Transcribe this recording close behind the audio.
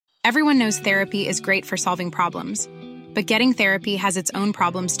Everyone knows therapy is great for solving problems, but getting therapy has its own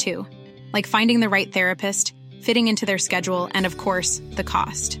problems too, like finding the right therapist, fitting into their schedule, and of course, the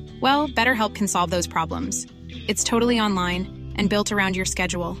cost. Well, BetterHelp can solve those problems. It's totally online and built around your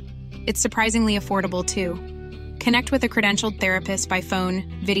schedule. It's surprisingly affordable too. Connect with a credentialed therapist by phone,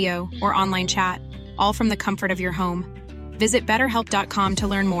 video, or online chat, all from the comfort of your home. Visit BetterHelp.com to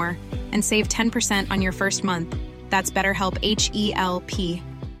learn more and save 10% on your first month. That's BetterHelp, H-E-L-P.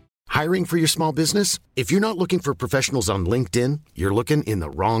 Hiring for your small business? If you're not looking for professionals on LinkedIn, you're looking in the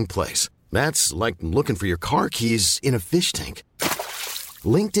wrong place. That's like looking for your car keys in a fish tank.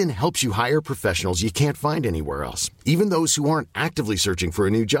 LinkedIn helps you hire professionals you can't find anywhere else, even those who aren't actively searching for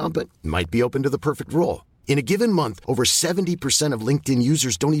a new job but might be open to the perfect role. In a given month, over 70% of LinkedIn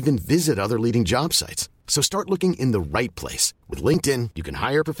users don't even visit other leading job sites. So start looking in the right place. With LinkedIn, you can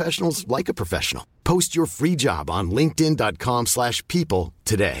hire professionals like a professional. Post your free job on linkedin.com/people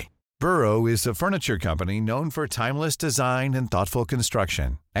today. Burrow is a furniture company known for timeless design and thoughtful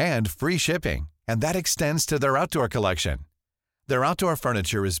construction, and free shipping, and that extends to their outdoor collection. Their outdoor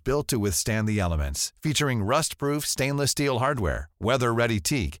furniture is built to withstand the elements, featuring rust-proof stainless steel hardware, weather-ready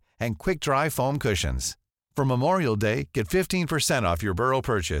teak, and quick-dry foam cushions. For Memorial Day, get 15% off your Burrow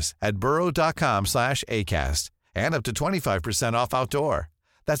purchase at burrow.com/acast, and up to 25% off outdoor.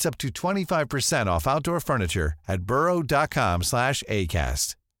 That's up to 25% off outdoor furniture at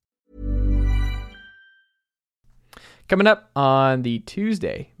burrow.com/acast. Coming up on the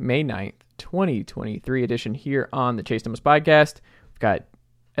Tuesday, May 9th, 2023 edition here on the Chase Thomas Podcast, we've got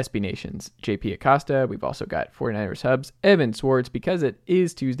SB Nation's JP Acosta. We've also got 49ers Hubs, Evan Sowards, because it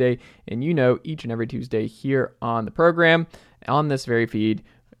is Tuesday, and you know each and every Tuesday here on the program, on this very feed,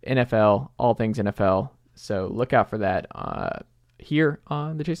 NFL, all things NFL. So look out for that here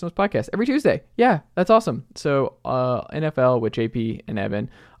on the Chase Thomas Podcast every Tuesday. Yeah, that's awesome. So NFL with JP and Evan.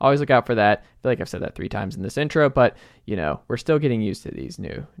 Always look out for that. I feel like I've said that 3 times in this intro, but you know, we're still getting used to these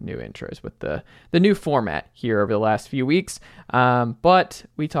new intros with the new format here over the last few weeks. But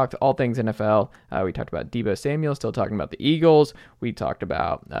we talked all things NFL. We talked about Deebo Samuel, still talking about the Eagles. We talked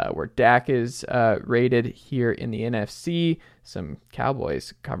about where Dak is rated here in the NFC. Some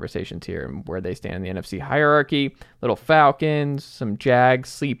Cowboys conversations here and where they stand in the NFC hierarchy. Little Falcons, some Jags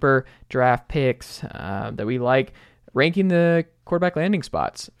sleeper draft picks that we like. Ranking the quarterback landing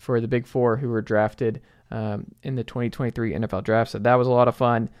spots for the big 4 who were drafted in the 2023 NFL draft. So that was a lot of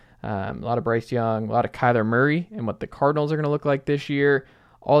fun. A lot of Bryce Young, a lot of Kyler Murray, and what the Cardinals are going to look like this year.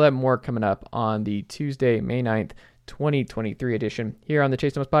 All that more coming up on the Tuesday, May 9th, 2023 edition here on the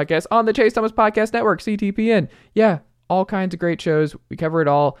Chase Thomas Podcast, on the Chase Thomas Podcast Network, CTPN. Yeah, all kinds of great shows. We cover it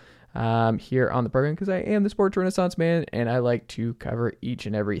all here on the program because I am the sports renaissance man and I like to cover each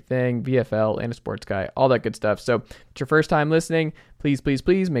and everything, VFL and a sports guy, all that good stuff. So if it's your first time listening, please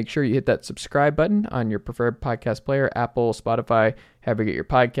make sure you hit that subscribe button on your preferred podcast player, Apple, Spotify, however you get your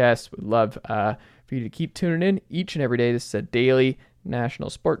podcasts. We'd love for you to keep tuning in each and every day. This is a daily national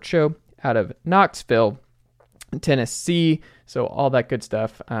sports show out of Knoxville, Tennessee. So all that good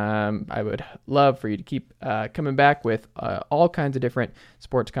stuff. I would love for you to keep coming back with all kinds of different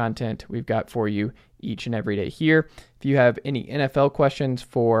sports content we've got for you each and every day here. If you have any NFL questions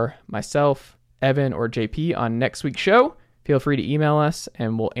for myself, Evan, or JP on next week's show, feel free to email us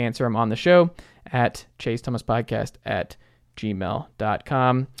and we'll answer them on the show at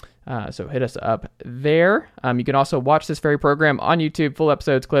chasethomaspodcast@gmail.com. So hit us up there. You can also watch this very program on YouTube, full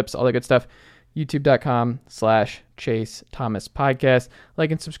episodes, clips, all that good stuff. YouTube.com/Chase Thomas Podcast.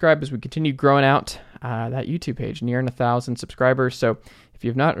 Like and subscribe as we continue growing out that YouTube page, nearing 1,000 subscribers. So if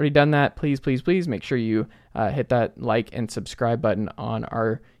you've not already done that, please make sure you hit that like and subscribe button on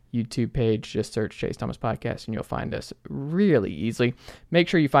our YouTube page. Just search Chase Thomas Podcast and you'll find us really easily. Make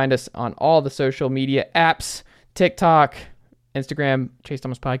sure you find us on all the social media apps, TikTok, Instagram, Chase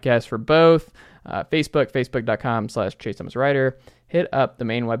Thomas Podcast for both. Facebook, facebook.com/Chase Thomas Writer. Hit up the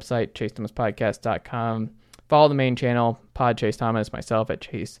main website, chasethomaspodcast.com. Follow the main channel, Pod Chase Thomas, myself at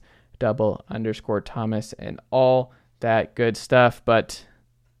Chase_Thomas, and all that good stuff. But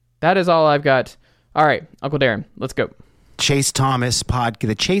that is all I've got. All right, Uncle Darren, let's go. The Chase Thomas Podcast.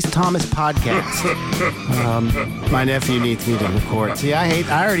 My nephew needs me to record. See, I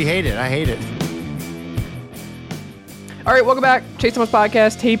already hate it. I hate it. All right, welcome back. Chase Thomas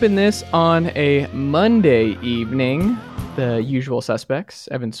Podcast, taping this on a Monday evening. The usual suspects,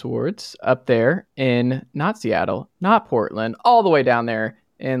 Evan Sowards, up there in not Seattle, not Portland, all the way down there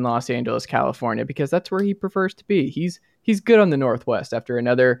in Los Angeles, California, because that's where he prefers to be. He's good on the Northwest after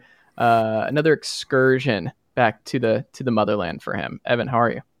another excursion back to the motherland for him. Evan, how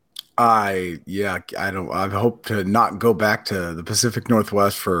are you? I hope to not go back to the Pacific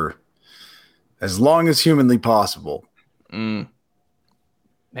Northwest for as long as humanly possible. Man,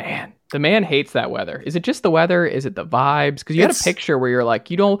 the man hates that weather. Is it just the weather? Is it the vibes? Because you had a picture where you're like,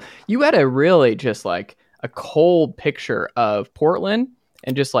 you had a really just like a cold picture of Portland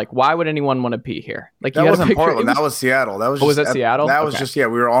and just like, why would anyone want to be here? Like that wasn't Portland. That was Seattle. That was just, was that Seattle? That was just, we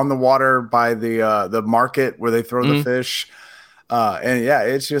were on the water by the market where they throw the fish. And yeah,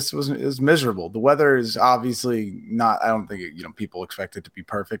 it was miserable. The weather is obviously not, I don't think people expect it to be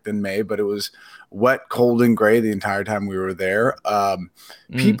perfect in May, but it was wet, cold, and gray the entire time we were there.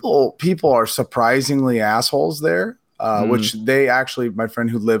 People are surprisingly assholes there, which they actually, my friend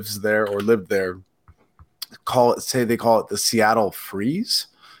who lives there or lived there, they call it the Seattle freeze.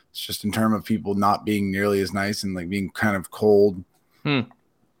 It's just in terms of people not being nearly as nice and like being kind of cold. I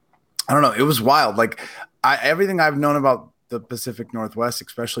don't know. It was wild. Like everything I've known about the Pacific Northwest,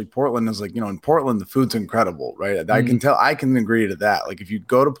 especially Portland, is like, in Portland, the food's incredible, right? I can agree to that. Like if you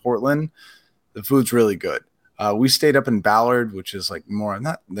go to Portland, the food's really good. We stayed up in Ballard, which is like more,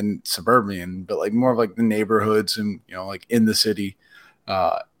 not the suburban, but like more of like the neighborhoods and, like in the city.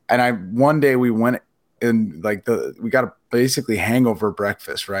 One day we went and like we got a basically hangover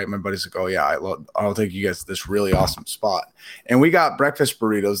breakfast, right? My buddy's like, oh yeah, I'll take you guys to this really awesome spot. And we got breakfast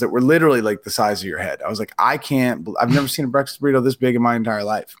burritos that were literally like the size of your head. I was like, I've never seen a breakfast burrito this big in my entire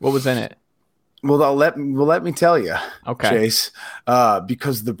life. What was in it? Well, let me tell you, okay, Chase,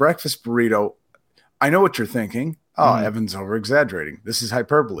 because the breakfast burrito, I know what you're thinking. Oh, Evan's over exaggerating. This is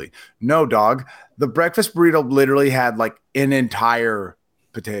hyperbole. No, dog. The breakfast burrito literally had like an entire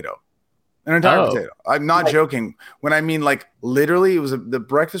potato. An entire potato. I'm not joking. When I mean like literally, it was the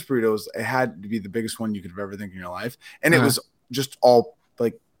breakfast burritos. It had to be the biggest one you could have ever think in your life, and it was just all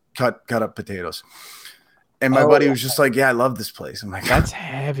like cut up potatoes. And my buddy was just like, "Yeah, I love this place." I'm like, "That's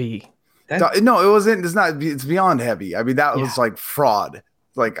heavy." No, it wasn't. It's not. It's beyond heavy. I mean, that was like fraud.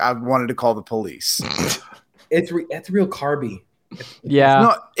 Like I wanted to call the police. It's real carby. Yeah.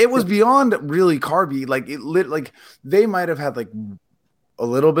 No, it was beyond really carby. Like like they might have had like a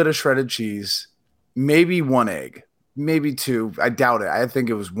little bit of shredded cheese, maybe one egg, maybe two. I doubt it. I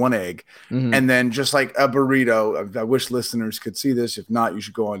think it was one egg. And then just like a burrito. I wish listeners could see this. If not, you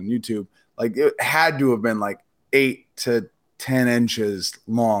should go on YouTube. Like it had to have been like 8 to 10 inches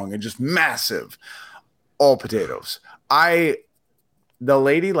long and just massive, all potatoes. The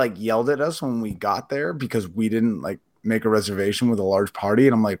lady like yelled at us when we got there because we didn't like make a reservation with a large party.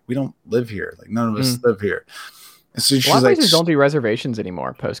 And I'm like, we don't live here. Like none of us live here. And so she's a lot of like, places don't do reservations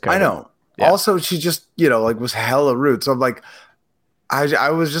anymore post-COVID. I know. Yeah. Also, she just, like was hella rude. So I'm like, I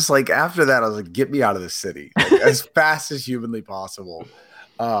was just like, after that, I was like, get me out of this city like, as fast as humanly possible.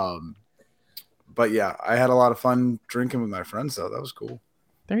 But yeah, I had a lot of fun drinking with my friends, though. That was cool.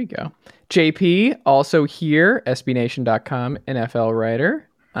 There you go. JP, also here, SBNation.com, NFL writer.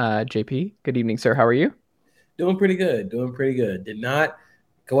 JP, good evening, sir. How are you? Doing pretty good. Did not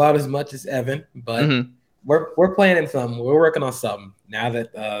go out as much as Evan, but we're planning something. We're working on something. Now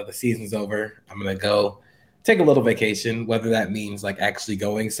that the season's over, I'm going to go take a little vacation, whether that means like actually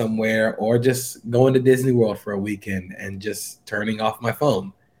going somewhere or just going to Disney World for a weekend and just turning off my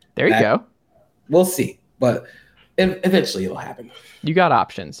phone. There you go. We'll see, but eventually it'll happen. You got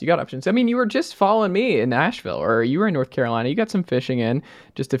options. I mean, you were just following me in Nashville, or you were in North Carolina. You got some fishing in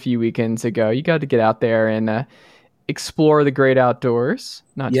just a few weekends ago. You got to get out there and explore the great outdoors.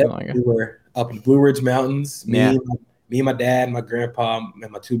 Not too long ago. We were up in Blue Ridge Mountains. Me and my dad, my grandpa,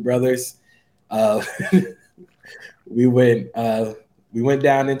 and my two brothers. We went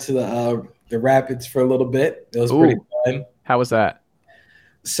down into the rapids for a little bit. It was pretty fun. How was that?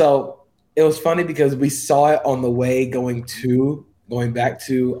 So it was funny because we saw it on the way going back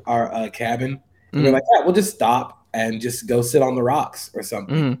to our cabin. And we're like, yeah, we'll just stop and just go sit on the rocks or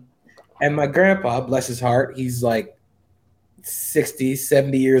something. And my grandpa, bless his heart, he's like 60,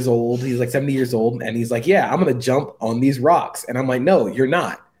 70 years old. He's like 70 years old. And he's like, yeah, I'm going to jump on these rocks. And I'm like, no, you're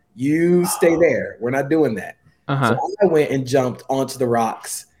not. You stay there. We're not doing that. So I went and jumped onto the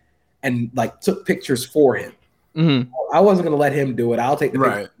rocks and like took pictures for him. I wasn't going to let him do it. I'll take the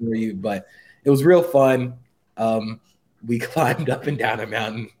picture for you. But it was real fun. We climbed up and down a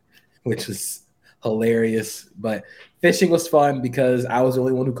mountain, which was hilarious. But fishing was fun because I was the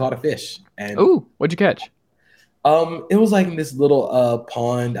only one who caught a fish. And what'd you catch? It was like in this little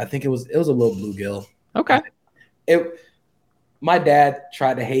pond. I think it was a little bluegill. Okay. My dad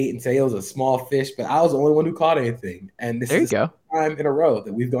tried to hate and say it was a small fish, but I was the only one who caught anything. And this is the time in a row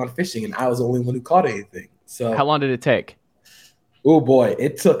that we've gone fishing, and I was the only one who caught anything. So how long did it take? Oh boy,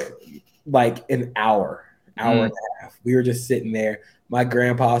 it took like an hour and a half. We were just sitting there. my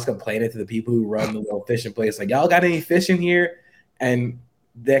grandpa's complaining to the people who run the little fishing place, like, y'all got any fish in here? And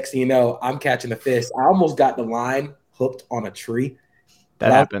next thing you know, I'm catching a fish. I almost got the line hooked on a tree.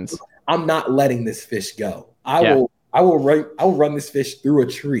 That happens. I'm not letting this fish go. I will run this fish through a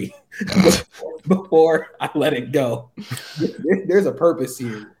tree before I let it go. There's a purpose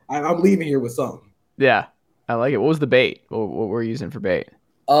here. I'm leaving here with something. Yeah, I like it. What was the bait? What were you using for bait?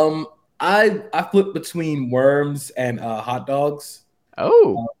 I flipped between worms and hot dogs.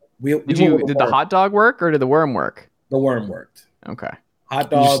 Oh, did the hot dog work or did the worm work? The worm worked. Okay. Hot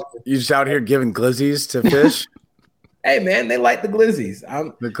dog. You just out here giving glizzies to fish? Hey man, they like the glizzies.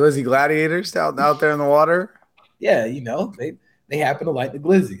 The glizzy gladiators out there in the water. Yeah, they happen to like the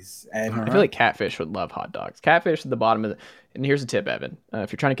glizzies. And I feel like catfish would love hot dogs. Catfish at the bottom of the. And here's a tip, Evan.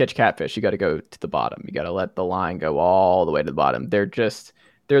 If you're trying to catch catfish, you got to go to the bottom. You got to let the line go all the way to the bottom. They're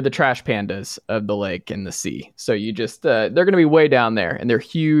the trash pandas of the lake and the sea. So you just they're going to be way down there, and they're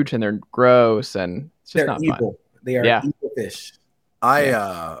huge and they're gross, and it's just not evil. Fun. They are evil fish.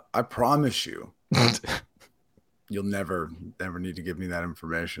 I promise you, you'll never need to give me that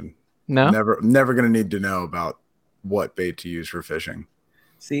information. No, never going to need to know about what bait to use for fishing.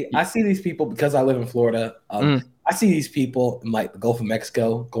 See, I see these people because I live in Florida. I see these people in like the Gulf of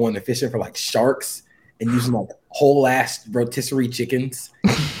Mexico going to fishing for like sharks and using like whole ass rotisserie chickens.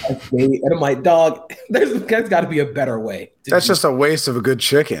 And I'm like, dog, there's got to be a better way. That's just a waste of a good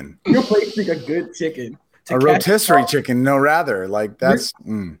chicken. You're wasting a good chicken. A rotisserie chicken, no, rather. Like that's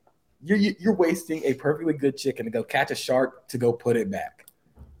you're wasting a perfectly good chicken to go catch a shark to go put it back.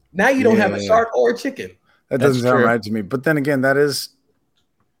 Now you don't have a shark or a chicken. That doesn't sound right to me. But then again,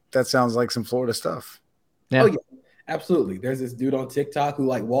 that sounds like some Florida stuff. Yeah. Oh yeah, absolutely. There's this dude on TikTok who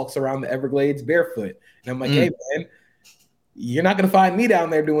like walks around the Everglades barefoot, and I'm like, hey man, you're not gonna find me down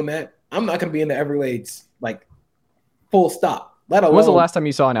there doing that. I'm not gonna be in the Everglades, like full stop. Let alone. When was the last time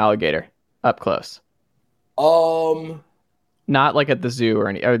you saw an alligator up close? Not like at the zoo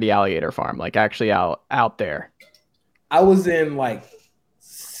or the alligator farm, like actually out there. I was in like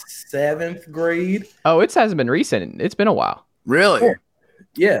 7th grade. Oh, it hasn't been recent. It's been a while. Really?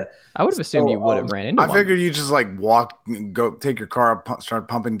 Yeah. I would have assumed you would have ran into one. I figured you just like go take your car up, start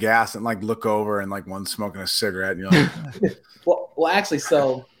pumping gas, and like look over and like one's smoking a cigarette. And you're like, well, actually,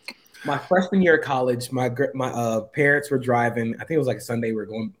 so my freshman year of college, my parents were driving. I think it was like a Sunday. We were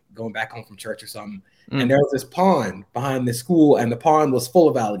going back home from church or something, and there was this pond behind the school, and the pond was full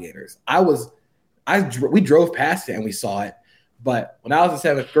of alligators. We drove past it and we saw it, but when I was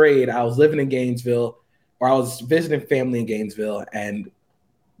in 7th grade, I was living in Gainesville, or I was visiting family in Gainesville, and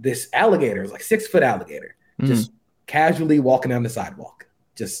this alligator, was like 6-foot alligator, just casually walking down the sidewalk,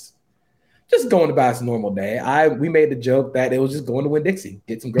 just going about its normal day. We made the joke that it was just going to Winn-Dixie,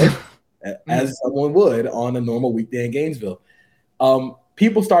 get some groceries, as someone would on a normal weekday in Gainesville.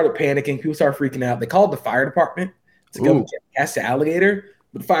 People started panicking. People started freaking out. They called the fire department to go catch the alligator,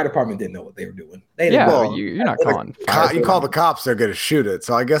 but the fire department didn't know what they were doing. You're not calling. You call the cops, they're going to shoot it.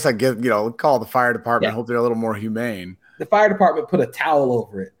 So I guess I get, call the fire department. Hope they're a little more humane. The fire department put a towel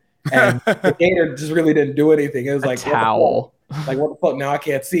over it, and the gator just really didn't do anything. It was like towel. What the fuck? Now I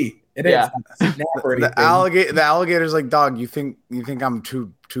can't see. It is the alligator's like, dog, you think I'm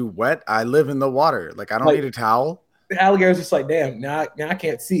too wet? I live in the water. Like I don't need a towel. The alligator's just like, damn, now I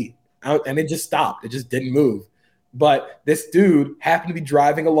can't see. And it just stopped. It just didn't move. But this dude happened to be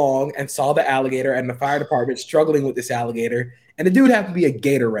driving along and saw the alligator and the fire department struggling with this alligator. And the dude happened to be a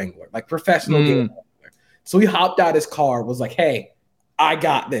gator wrangler, like professional gator wrangler. So he hopped out his car, was like, hey, I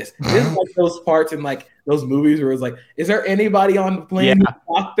got this. This is like those parts in like those movies where it's like, is there anybody on the plane who's a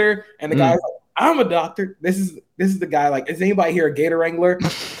doctor? And the guy's like, I'm a doctor. This is the guy, like, is anybody here a gator wrangler?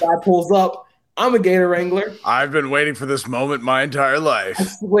 The guy pulls up, I'm a gator wrangler. I've been waiting for this moment my entire life. I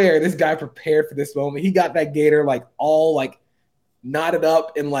swear this guy prepared for this moment. He got that gator like all like knotted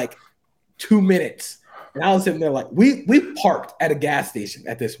up in like 2 minutes. And I was sitting there like, we parked at a gas station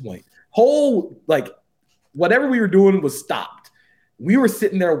at this point. Whole like whatever we were doing was stopped. We were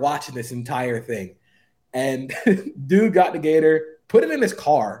sitting there watching this entire thing. And dude got the gator, put it in his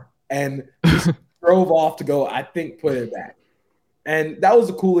car, and drove off to go, I think, put it back. And that was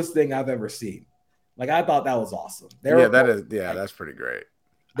the coolest thing I've ever seen. Like, I thought that was awesome. That's pretty great.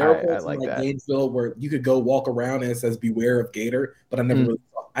 There were places like Gainesville where you could go walk around and it says beware of gator, but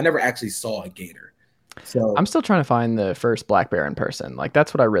I never actually saw a gator. So I'm still trying to find the first black bear in person. Like,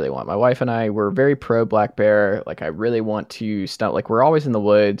 that's what I really want. My wife and I were very pro black bear. Like, I really want to stunt. Like, we're always in the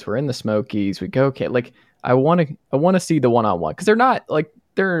woods. We're in the Smokies. We go, okay. Like, I want to see the one-on-one, because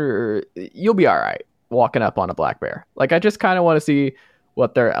you'll be all right walking up on a black bear. Like, I just kind of want to see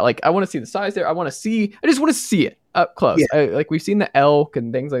what they're like. I want to see the size there. I just want to see it up close. Yeah. Like we've seen the elk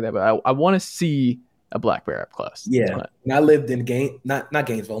and things like that, but I want to see a black bear up close. Yeah. And I lived in not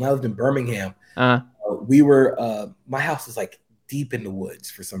Gainesville, and I lived in Birmingham. Uh-huh. My house was like deep in the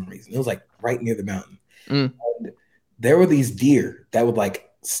woods for some reason. It was like right near the mountain. Mm. And there were these deer that would like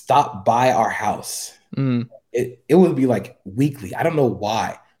stop by our house. Mm. It would be like weekly. I don't know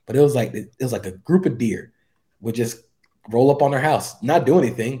why, but it was like a group of deer would just roll up on our house, not do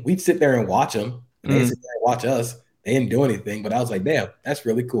anything. We'd sit there and watch them, and they'd sit there and watch us. They didn't do anything, but I was like, damn, that's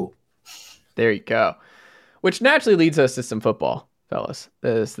really cool. There you go. Which naturally leads us to some football, fellas.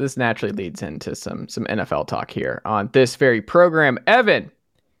 This naturally leads into some NFL talk here on this very program. Evan,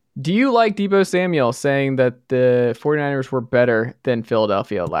 do you like Deebo Samuel saying that the 49ers were better than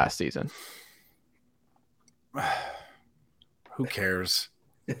Philadelphia last season? Who cares?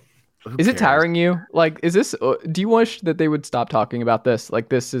 Is it tiring you? Like, do you wish that they would stop talking about this? Like,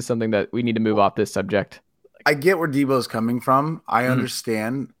 this is something that we need to move off this subject. I get where Deebo's coming from. I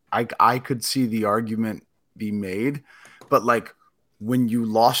understand. I could see the argument be made, but like when you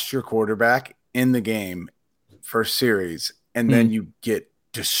lost your quarterback in the game first series and then you get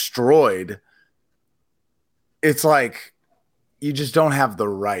destroyed, it's like you just don't have the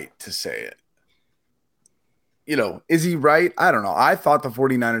right to say it. You know, is he right? I don't know. I thought the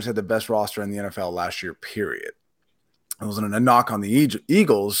 49ers had the best roster in the NFL last year, period. It wasn't a knock on the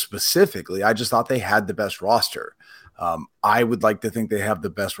Eagles specifically. I just thought they had the best roster. I would like to think they have the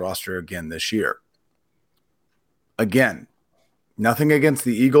best roster again this year. Again, nothing against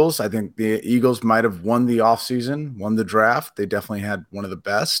the Eagles. I think the Eagles might have won the offseason, won the draft. They definitely had one of the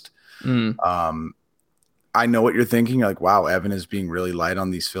best. I know what you're thinking. You're like, wow, Evan is being really light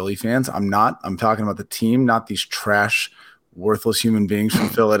on these Philly fans. I'm not. I'm talking about the team, not these trash, worthless human beings from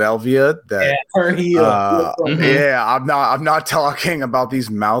Philadelphia. I'm not talking about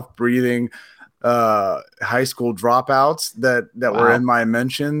these mouth breathing high school dropouts that were in my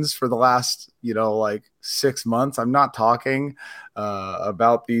mentions for the last 6 months. I'm not talking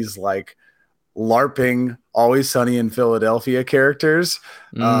about these like LARPing Always Sunny in Philadelphia characters.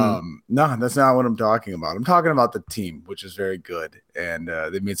 No, that's not what I'm talking about. I'm talking about the team, which is very good, and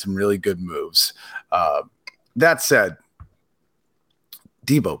they made some really good moves. That said,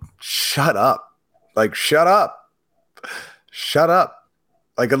 Deebo, shut up. Like, shut up.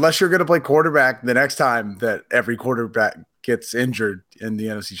 Like, unless you're going to play quarterback the next time that every quarterback gets injured in the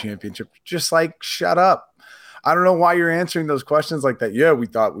NFC Championship, just like, shut up. I don't know why you're answering those questions like that. Yeah, we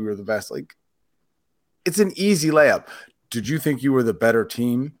thought we were the best. Like, it's an easy layup. Did you think you were the better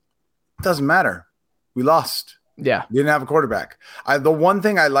team? It doesn't matter. We lost. Yeah. We didn't have a quarterback. The one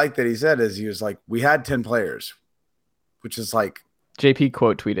thing I like that he said is he was like, we had 10 players, which is like, JP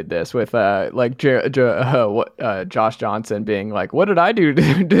quote tweeted this with Josh Johnson being like, what did I do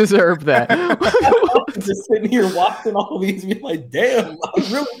to deserve that? Just sitting here watching all these, being like, damn,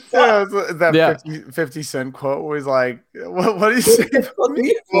 I'm really that 50 Cent quote was like, what do you say for?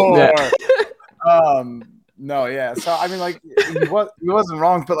 No, yeah. So I mean, like, he wasn't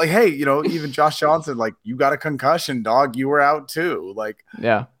wrong, but like, hey, even Josh Johnson, like, you got a concussion, dog. You were out too. Like,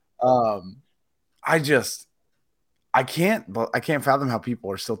 yeah. I can't fathom how people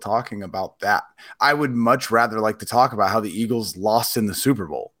are still talking about that. I would much rather like to talk about how the Eagles lost in the Super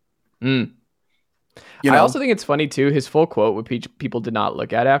Bowl. I also think it's funny too, his full quote, which people did not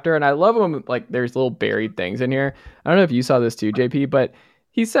look at after. And I love him. Like, there's little buried things in here. I don't know if you saw this too, JP, but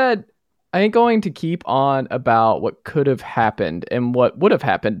he said, I ain't going to keep on about what could have happened and what would have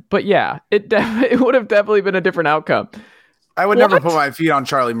happened. But yeah, it would have definitely been a different outcome. I would never put my feet on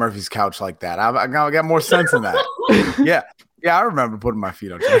Charlie Murphy's couch like that. I got more sense than that. Yeah, I remember putting my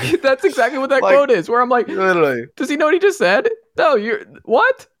feet on Charlie. That's exactly what that quote is, where I'm like, literally, does he know what he just said? No, you're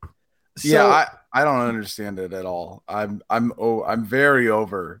what? Yeah, I don't understand it at all. I'm very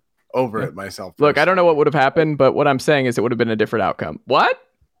over it myself. Look, I don't know what would have happened, but what I'm saying is it would have been a different outcome. What?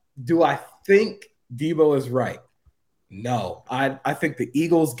 Do I think Deebo is right? No. I think the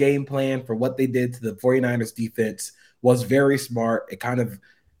Eagles' game plan for what they did to the 49ers defense was very smart. It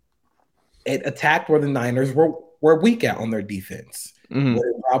attacked where the Niners were weak at on their defense. Would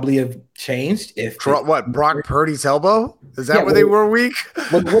it probably have changed if Brock Purdy's elbow? Is that where they were weak?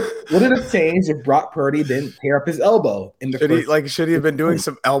 Would it have changed if Brock Purdy didn't tear up his elbow in the should he have been doing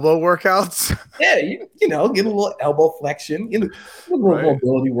some elbow workouts? Yeah, get a little elbow flexion, a little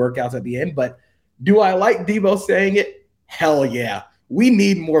mobility workouts at the end. But do I like Deebo saying it? Hell yeah. We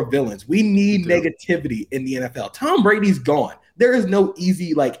need more villains. We need negativity in the NFL. Tom Brady's gone. There is no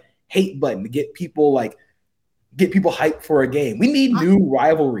easy hate button to get people hyped for a game. We need new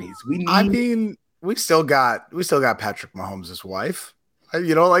rivalries. We still got Patrick Mahomes' wife.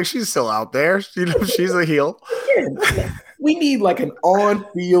 Like she's still out there. She's a heel. We need like an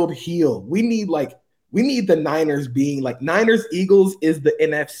on-field heel. We need the Niners being like Niners Eagles is the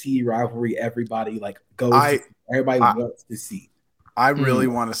NFC rivalry everybody like everybody wants to see. I really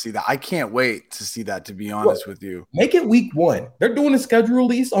want to see that. I can't wait to see that, to be honest with you. Make it week 1. They're doing a schedule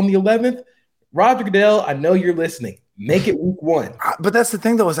release on the 11th. Roger Goodell, I know you're listening. Make it week 1. But that's the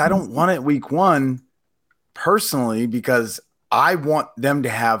thing, though, is I don't want it week 1 personally, because I want them to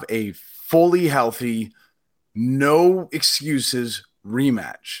have a fully healthy, no excuses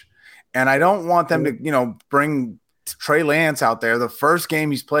rematch. And I don't want them to, bring Trey Lance out there, the first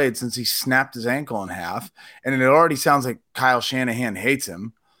game he's played since he snapped his ankle in half. And it already sounds like Kyle Shanahan hates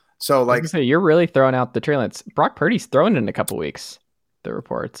him. So, like, you're really throwing out the Trey Lance. Brock Purdy's throwing in a couple weeks, the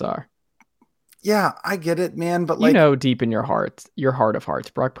reports are. Yeah, I get it, man. But deep in your heart of hearts,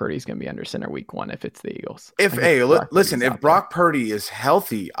 Brock Purdy's going to be under center week 1 if it's the Eagles. If Brock Purdy is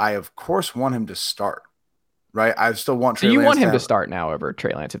healthy, I of course want him to start. Right? I still want Trey Lance. So you want him to start now over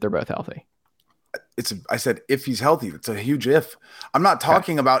Trey Lance if they're both healthy? I said if he's healthy. It's a huge if. I'm not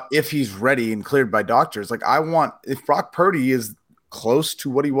talking about if he's ready and cleared by doctors. Like, if Brock Purdy is close to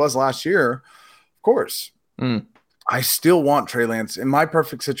what he was last year, of course. I still want Trey Lance. In my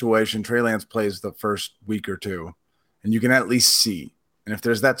perfect situation, Trey Lance plays the first week or two, and you can at least see. And if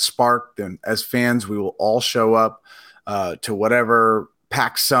there's that spark, then as fans, we will all show up to whatever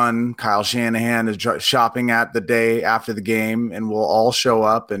PacSun Kyle Shanahan is shopping at the day after the game, and we'll all show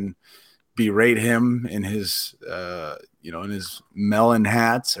up and berate him in his in his melon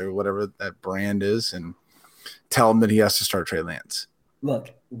hats or whatever that brand is, and tell him that he has to start Trey Lance. Look,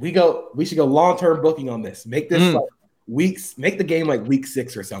 we should go long-term booking on this. Make this make the game like week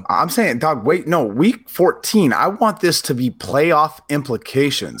 6 or something. I'm saying, dog, week 14. I want this to be playoff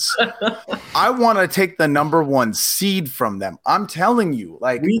implications. I want to take the number 1 seed from them. I'm telling you,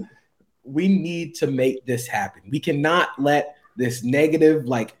 like, we need to make this happen. We cannot let this negative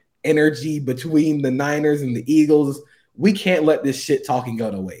energy between the Niners and the Eagles. We can't let this shit talking go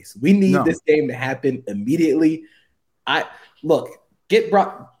to waste. We need this game to happen immediately.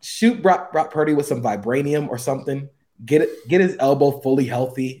 Shoot Brock Purdy with some vibranium or something. Get his elbow fully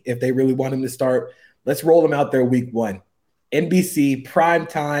healthy if they really want him to start. Let's roll him out there week 1. NBC, prime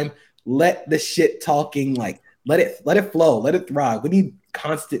time. Let the shit talking, let it flow. Let it thrive. We need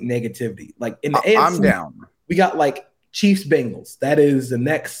constant negativity. Like, in the AFC, I'm down. We got Chiefs Bengals. That is the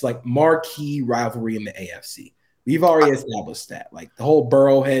next marquee rivalry in the AFC. We've already established that. The whole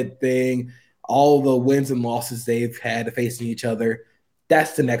Burrowhead thing, all the wins and losses they've had facing each other.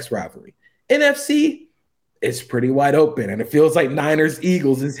 That's the next rivalry. NFC, it's pretty wide open, and it feels like Niners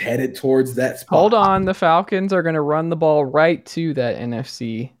Eagles is headed towards that spot. Hold on, the Falcons are going to run the ball right to that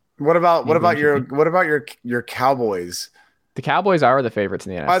NFC. What about your Cowboys? The Cowboys are the favorites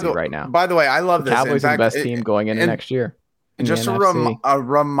in the NFC right now. By the way, I love this. Cowboys are the best team going into next year. Just a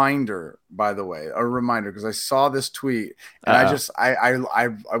reminder, by the way, because I saw this tweet, and I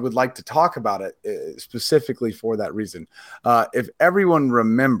would like to talk about it specifically for that reason. If everyone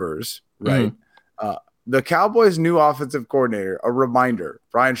remembers, right, the Cowboys' new offensive coordinator, a reminder,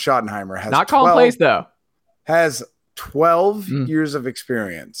 Brian Schottenheimer has not calling plays though. Has 12 years of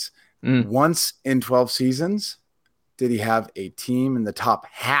experience. Once in 12 seasons, did he have a team in the top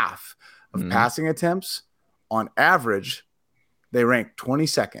half of passing attempts? On average, they ranked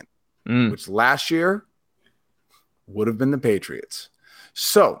 22nd, which last year would have been the Patriots.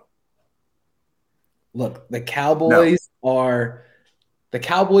 So, look, the Cowboys are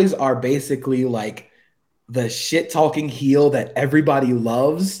basically like the shit-talking heel that everybody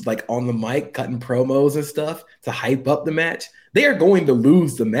loves, on the mic, cutting promos and stuff to hype up the match. They are going to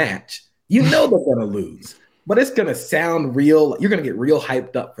lose the match. You know they're going to lose, but it's going to sound real. You're going to get real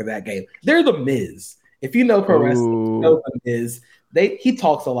hyped up for that game. They're the Miz. If you know pro wrestling, you know the Miz. He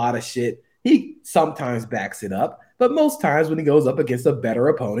talks a lot of shit. He sometimes backs it up, but most times when he goes up against a better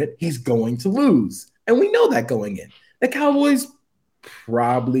opponent, he's going to lose. And we know that going in. The Cowboys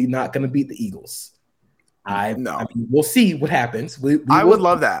probably not going to beat the Eagles. I mean, we'll see what happens. I would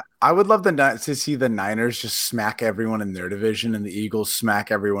love that. I would love to see the Niners just smack everyone in their division and the Eagles smack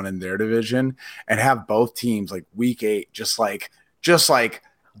everyone in their division, and have both teams week 8 just like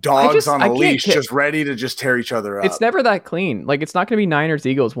dogs on a leash, just ready to just tear each other up. It's never that clean. It's not going to be Niners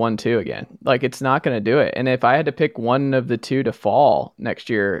Eagles 1-2 again. It's not going to do it. And if I had to pick one of the two to fall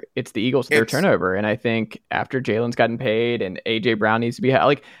next year, it's the Eagles with their turnover. And I think after Jalen's gotten paid and AJ Brown needs to be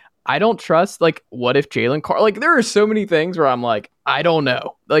I don't trust, what if Jalen Carr, there are so many things where I'm I don't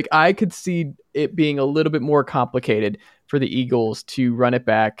know. I could see it being a little bit more complicated for the Eagles to run it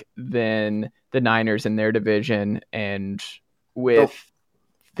back than the Niners in their division. And with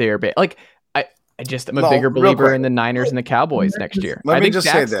they're big. Like I'm a No, bigger real believer quick. in the Niners and the Cowboys next year. Let I me think just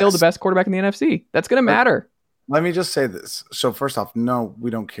say Dak's still the this. best quarterback in the NFC. That's going to matter. Let me just say this. So first off, no,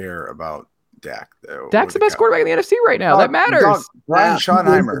 we don't care about Dak. Dak's the best quarterback in the NFC right now. That matters. Brian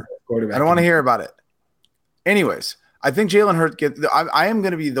Schottenheimer. Quarterback. I don't want to hear about it. Anyways, I think Jalen Hurts I'm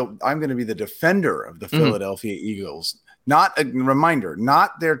going to be the defender of the Philadelphia Eagles. Not a reminder,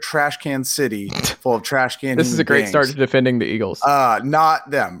 not their trash can city full of trash can. This is a great start to defending the Eagles. Not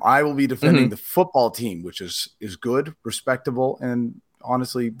them. I will be defending the football team, which is good, respectable, and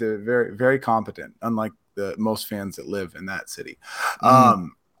honestly, they're very, very competent. Unlike the most fans that live in that city.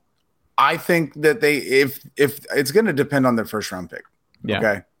 I think that if it's going to depend on their first round pick. Yeah.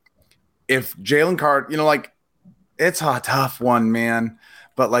 Okay. If Jalen Carter, it's a tough one, man.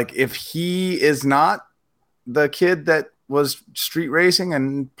 But like, if he is not the kid that was street racing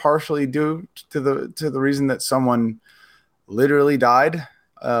and partially due to the reason that someone literally died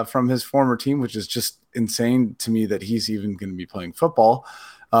from his former team, which is just insane to me that he's even going to be playing football.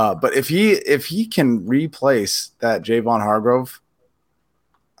 But if he can replace that Javon Hargrove,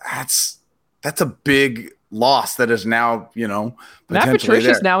 that's a big loss that is now, Matt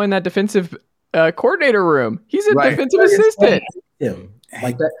Patricia's now in that defensive coordinator room. He's a defensive assistant. Him.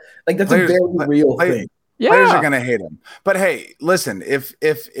 Like that. Like that's a very real thing. Yeah. Players are going to hate him. But hey, listen, if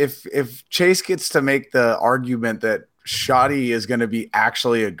Chase gets to make the argument that Shoddy is going to be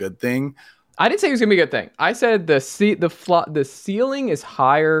actually a good thing, I didn't say it was going to be a good thing. I said the ceiling is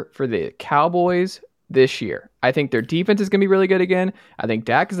higher for the Cowboys this year. I think their defense is going to be really good again. I think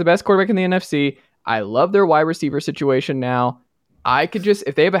Dak is the best quarterback in the NFC. I love their wide receiver situation now. I could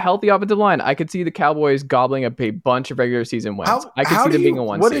if they have a healthy offensive line, I could see the Cowboys gobbling up a bunch of regular season wins. I could see them being a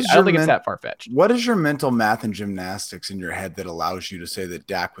 1 seed. I don't think it's that far-fetched. What is your mental math and gymnastics in your head that allows you to say that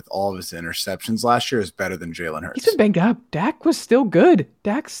Dak, with all of his interceptions last year, is better than Jalen Hurts? He's been banged up. Dak was still good.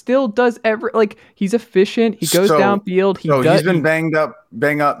 Dak still does he's efficient. He goes downfield. He's been banged up.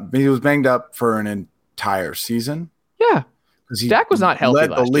 He was banged up for an entire season. Yeah. Dak was not healthy led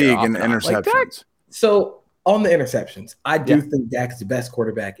last the league year in interceptions. So on the interceptions, I do think Dak is the best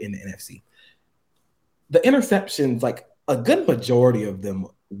quarterback in the NFC. The interceptions, like a good majority of them,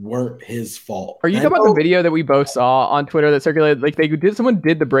 weren't his fault. Are you talking about the video that we both saw on Twitter that circulated? Like someone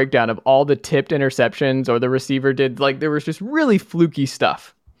did the breakdown of all the tipped interceptions, or the receiver did. Like there was just really fluky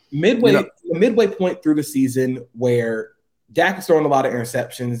stuff. The midway point through the season, where Dak was throwing a lot of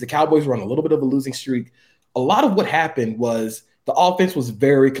interceptions, the Cowboys were on a little bit of a losing streak. A lot of what happened was the offense was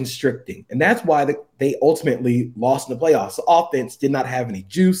very constricting, and that's why they ultimately lost in the playoffs. The offense did not have any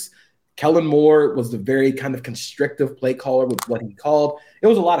juice. Kellen Moore was the very kind of constrictive play caller with what he called. It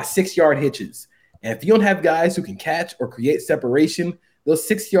was a lot of 6-yard hitches. And if you don't have guys who can catch or create separation, those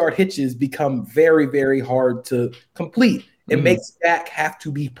 6-yard hitches become very, very hard to complete. It makes Dak have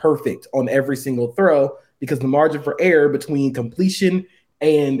to be perfect on every single throw because the margin for error between completion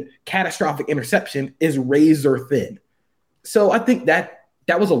and catastrophic interception is razor thin. So I think that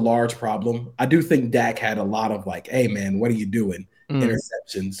was a large problem. I do think Dak had a lot of like, hey man, what are you doing?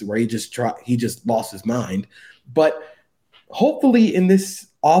 Interceptions where he just lost his mind. But hopefully in this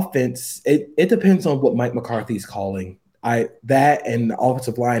offense, it depends on what Mike McCarthy's calling. That and the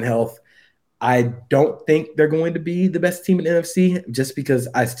offensive line health. I don't think they're going to be the best team in the NFC just because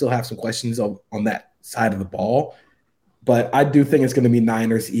I still have some questions on that side of the ball. But I do think it's going to be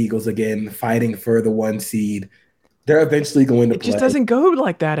Niners, Eagles again, fighting for the 1 seed. They're eventually going to play. It just doesn't go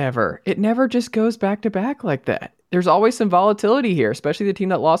like that ever. It never just goes back to back like that. There's always some volatility here, especially the team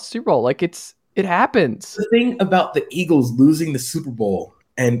that lost the Super Bowl. Like it happens. The thing about the Eagles losing the Super Bowl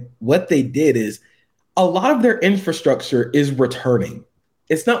and what they did is a lot of their infrastructure is returning.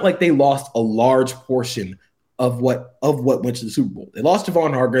 It's not like they lost a large portion of what went to the Super Bowl. They lost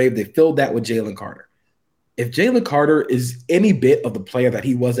Javon Hargrave. They filled that with Jalen Carter. If Jalen Carter is any bit of the player that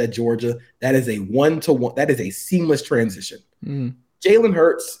he was at Georgia, that is a 1-to-1. That is a seamless transition. Jalen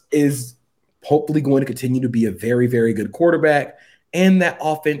Hurts is hopefully going to continue to be a very, very good quarterback. And that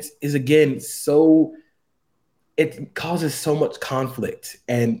offense is, again, it causes so much conflict.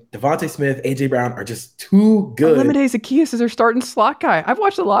 And Devontae Smith, A.J. Brown are just too good. Olamide Zaccheaus is their starting slot guy. I've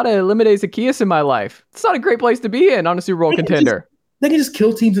watched a lot of Olamide Zaccheaus in my life. It's not a great place to be in on a Super Bowl contender. They can just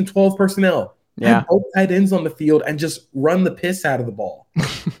kill teams in 12 personnel. Yeah. Have both tight ends on the field and just run the piss out of the ball.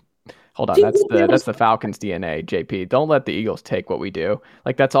 Hold on, that's the Falcons' DNA, JP. Don't let the Eagles take what we do.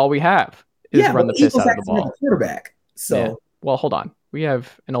 Like that's all we have is run the piss out of the ball. Quarterback. So, yeah. Well, hold on. We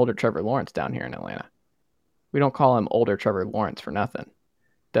have an older Trevor Lawrence down here in Atlanta. We don't call him older Trevor Lawrence for nothing.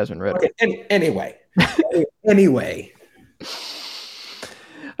 Desmond Ridder. Okay, anyway.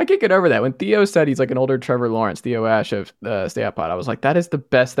 I can't get over that. When Theo said he's like an older Trevor Lawrence, Theo Ash of Stay Up Pod, I was like, that is the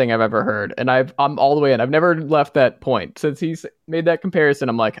best thing I've ever heard. And I'm all the way in. I've never left that point since he's made that comparison.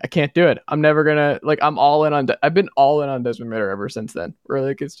 I'm like, I can't do it. I'm never gonna I'm all in on. I've been all in on Desmond Ridder ever since then. Where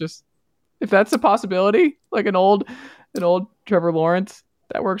like it's just if that's a possibility, like an old Trevor Lawrence,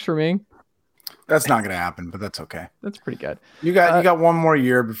 that works for me. That's not going to happen, but that's okay. That's pretty good. You got one more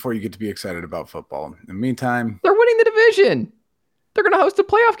year before you get to be excited about football. In the meantime, they're winning the division. They're going to host a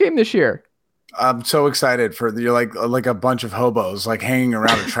playoff game this year. I'm so excited for you're like a bunch of hobos like hanging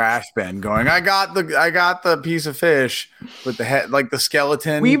around a trash bin going, I got the piece of fish with the head, like the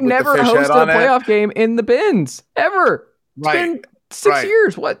skeleton. We've never hosted a playoff game in the bins ever. It's been 6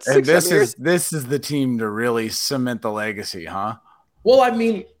 years. What? 6 years? This is the team to really cement the legacy, huh? Well, I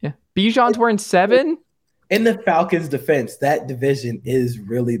mean, yeah. Bijan's wearing 7. In the Falcons' defense, that division is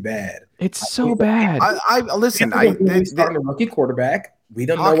really bad. It's so bad. I listen. They starting a rookie quarterback. We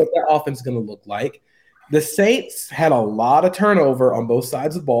don't know what their offense is going to look like. The Saints had a lot of turnover on both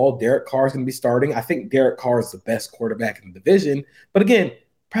sides of the ball. Derek Carr is going to be starting. I think Derek Carr is the best quarterback in the division. But again,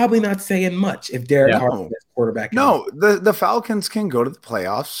 probably not saying much if Derek Carr is the best quarterback. No, the Falcons can go to the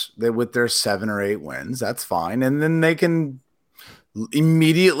playoffs with their 7 or 8 wins. That's fine, and then they can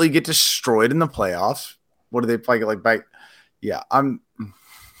immediately get destroyed in the playoffs. What do they play like? Yeah,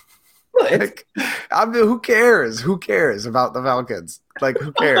 who cares? Who cares about the Falcons? Like,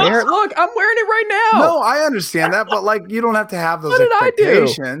 who cares? Look, I'm wearing it right now. No, I understand that, but like, you don't have to have those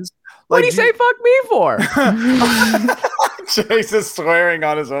expectations. What did he say fuck me for? Chase is swearing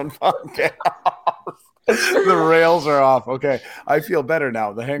on his own podcast. The rails are off. Okay, I feel better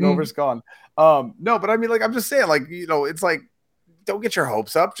now. The hangover's gone. No, but I mean, like, I'm just saying, like, it's like, don't get your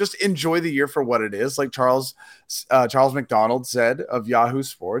hopes up. Just enjoy the year for what it is. Like Charles McDonald said of Yahoo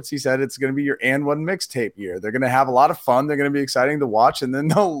Sports, he said it's going to be your and one mixtape year. They're going to have a lot of fun. They're going to be exciting to watch, and then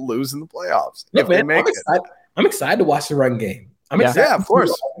they'll lose in the playoffs. I'm excited to watch the run game. I'm excited. Yeah, of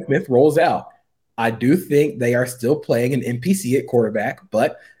course. Smith rolls out. I do think they are still playing an NPC at quarterback,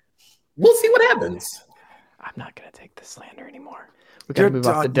 but we'll see what happens. I'm not going to take the slander anymore. We got to move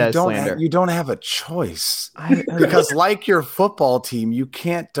off the Des slander. You don't have a choice because, like your football team, you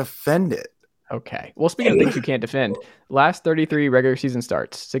can't defend it. Okay. Well, speaking of things you can't defend, last 33 regular season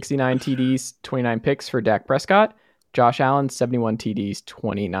starts, 69 TDs, 29 picks for Dak Prescott. Josh Allen, 71 TDs,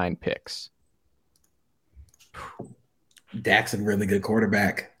 29 picks. Dak's a really good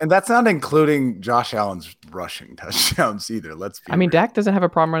quarterback. And that's not including Josh Allen's rushing touchdowns either. Dak doesn't have a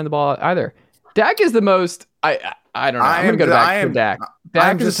problem running the ball either. Dak is the most... I don't know. I'm going to go back to Dak.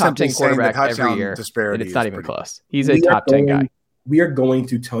 Dak is a top 10 quarterback every year, and it's not even close. He's a top 10 guy. We are going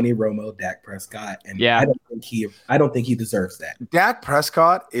to Tony Romo, Dak Prescott, and I don't think he deserves that. Dak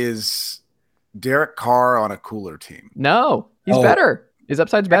Prescott is Derek Carr on a cooler team. No, he's better. His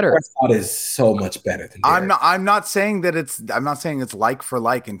upside's better. Prescott is so much better than Derek. I'm not saying it's like for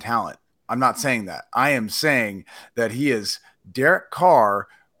like in talent. I'm not saying that. I am saying that he is Derek Carr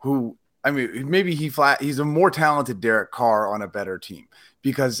who. I mean, maybe he's a more talented Derek Carr on a better team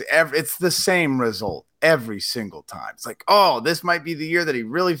because it's the same result every single time. It's like, oh, this might be the year that he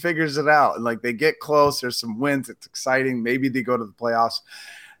really figures it out. And like they get close, there's some wins. It's exciting. Maybe they go to the playoffs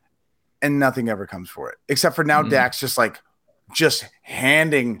and nothing ever comes for it. Except for now, Dak's just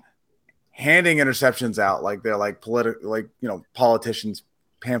handing interceptions out. Like they're like politicians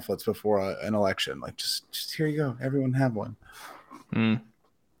pamphlets before an election. Like just here you go. Everyone have one.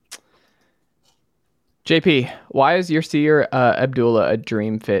 JP, why is Yasir Abdullah a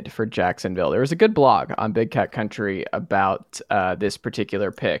dream fit for Jacksonville? There was a good blog on Big Cat Country about this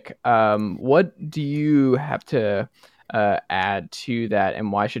particular pick. What do you have to add to that,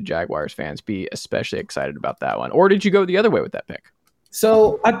 and why should Jaguars fans be especially excited about that one? Or did you go the other way with that pick?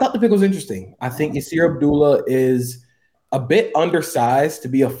 So I thought the pick was interesting. I think Yasir Abdullah is a bit undersized to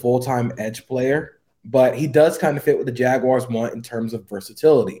be a full-time edge player, but he does kind of fit what the Jaguars want in terms of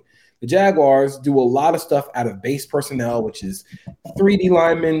versatility. The Jaguars do a lot of stuff out of base personnel, which is 3D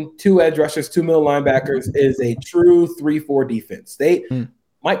linemen, 2 edge rushers, 2 middle linebackers, is a true 3-4 defense.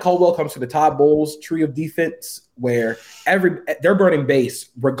 Mike Caldwell comes to the Todd Bowles tree of defense where they're burning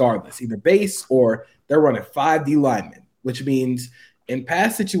base regardless, either base or they're running 5 D linemen, which means in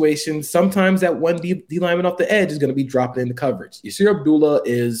pass situations, sometimes that 1 D lineman off the edge is going to be dropped into coverage. Yasir Abdullah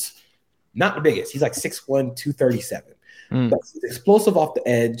is not the biggest. He's like 6'1", 237. But he's explosive off the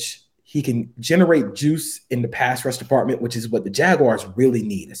edge. He can generate juice in the pass rush department, which is what the Jaguars really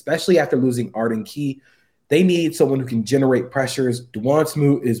need, especially after losing Arden Key. They need someone who can generate pressures. Dwan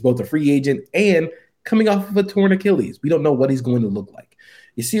Smoot is both a free agent and coming off of a torn Achilles. We don't know what he's going to look like.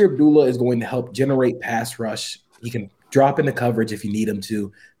 Yasir Abdullah is going to help generate pass rush. He can drop into coverage if you need him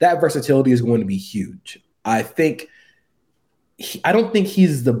to. That versatility is going to be huge. I don't think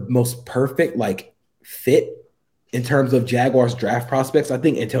he's the most perfect fit in terms of Jaguars draft prospects. I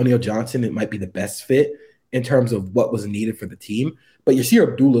think Antonio Johnson, it might be the best fit in terms of what was needed for the team. But Yasir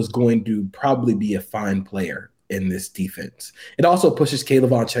Abdullah is going to probably be a fine player in this defense. It also pushes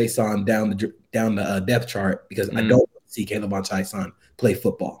Kayvon Chaisson down the depth chart because I don't see Kayvon Chaisson play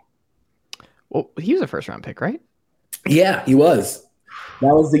football. Well, he was a first-round pick, right? Yeah, he was.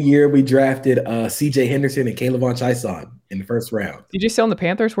 That was the year we drafted C.J. Henderson and Kayvon Chaisson in the first round. Did you still on the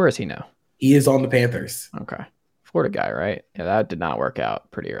Panthers? Where is he now? He is on the Panthers. Okay. Florida guy, right? Yeah, that did not work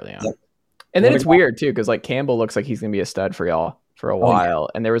out pretty early on. Yep. And then it's weird, too, because Campbell looks like he's going to be a stud for y'all for a while.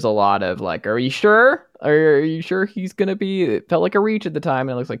 Yeah. And there was a lot of are you sure? Are you sure he's going to be? It felt like a reach at the time,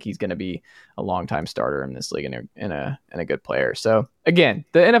 and it looks like he's going to be a long-time starter in this league and a good player. So, again,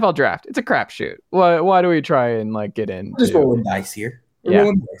 the NFL draft, it's a crapshoot. Why do we try and get in? Just rolling dice here.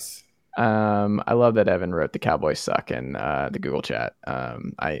 Rolling dice. I love that Evan wrote the Cowboys suck in the Google chat.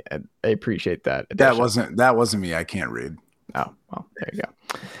 I appreciate that. Addition. That wasn't me. I can't read. Oh, well, there you go.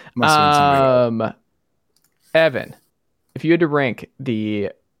 Evan, if you had to rank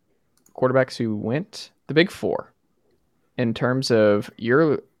the quarterbacks who went the big four in terms of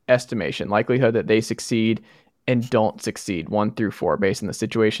your estimation, likelihood that they succeed and don't succeed 1 through 4 based on the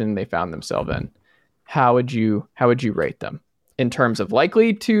situation they found themselves in, how would you rate them in terms of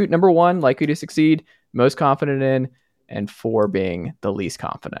likely to, number 1, likely to succeed, most confident in, and 4 being the least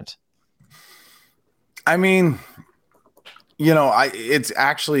confident? I mean,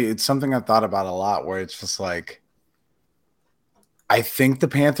 it's something I've thought about a lot, where it's just I think the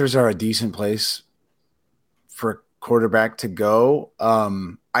Panthers are a decent place for a quarterback to go.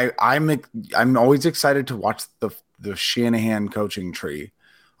 I'm always excited to watch the Shanahan coaching tree.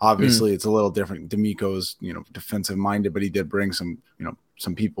 Obviously, it's a little different. D'Amico's defensive minded, but he did bring some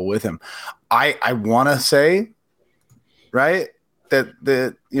people with him. I want to say, right, that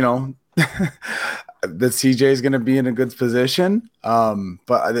that CJ is going to be in a good position.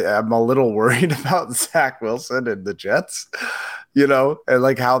 But I'm a little worried about Zach Wilson and the Jets,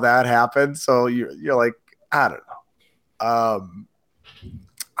 and how that happened. So you're like, I don't know.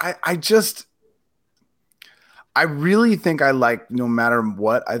 I really think no matter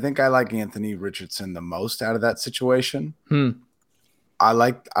what, I think I like Anthony Richardson the most out of that situation. I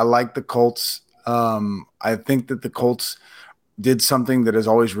like the Colts. I think that the Colts did something that is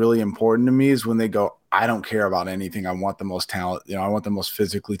always really important to me, is when they go, I don't care about anything. I want the most talent. I want the most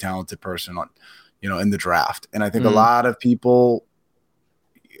physically talented person in the draft. And I think a lot of people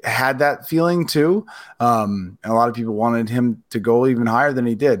had that feeling too. And a lot of people wanted him to go even higher than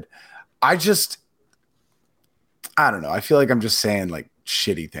he did. I don't know. I feel like I'm just saying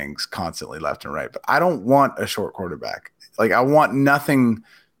shitty things constantly left and right, but I don't want a short quarterback. I want nothing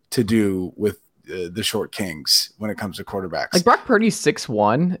to do with the short kings when it comes to quarterbacks. Brock Purdy's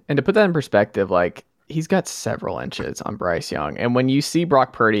 6'1", and to put that in perspective, he's got several inches on Bryce Young. And when you see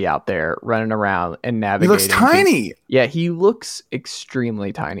Brock Purdy out there running around and navigating, he looks tiny. Yeah, he looks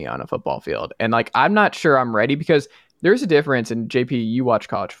extremely tiny on a football field. And I'm not sure I'm ready, because there's a difference. And JP, you watch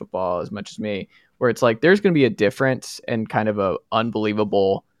college football as much as me, where it's there's going to be a difference and kind of a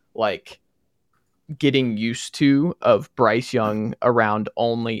unbelievable getting used to of Bryce Young around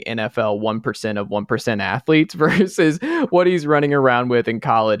only NFL 1% of 1% athletes versus what he's running around with in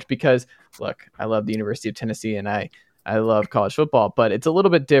college. Because look, I love the University of Tennessee and I love college football, but it's a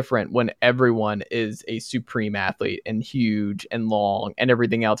little bit different when everyone is a supreme athlete and huge and long and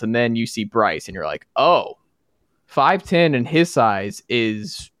everything else. And then you see Bryce and you're like, oh, 5'10" and his size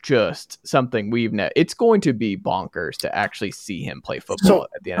is just something it's going to be bonkers to actually see him play football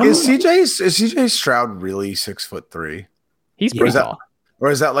at the end. Is CJ Stroud really 6'3"? He's pretty tall.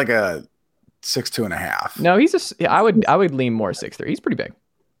 Or is that like a 6'2.5"? No, I would lean more 6'3". He's pretty big.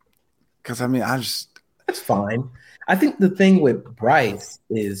 Because that's fine. I think the thing with Bryce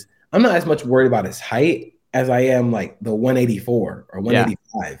is I'm not as much worried about his height as I am the 184 or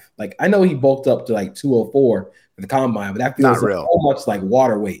 185. Yeah. I know he bulked up to 204 for the combine, but that feels so much like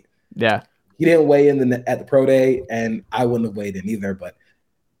water weight. Yeah. He didn't weigh in at the pro day, and I wouldn't have weighed in either. But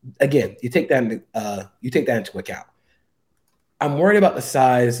again, you take that into account. I'm worried about the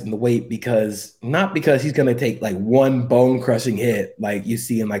size and the weight not because he's going to take one bone crushing hit like you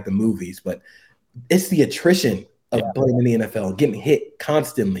see in the movies, but it's the attrition of playing in the NFL, getting hit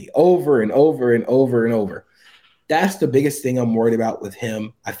constantly over and over and over and over. That's the biggest thing I'm worried about with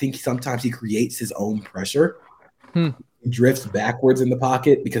him. I think sometimes he creates his own pressure. He drifts backwards in the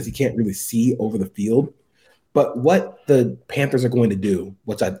pocket because he can't really see over the field. But what the Panthers are going to do,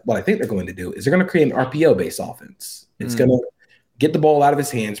 what I think they're going to do, is they're going to create an RPO-based offense. It's going to get the ball out of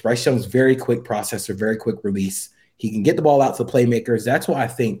his hands. Bryce Young's very quick processor, very quick release. He can get the ball out to playmakers. That's why I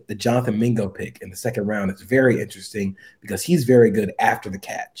think the Jonathan Mingo pick in the second round is very interesting because he's very good after the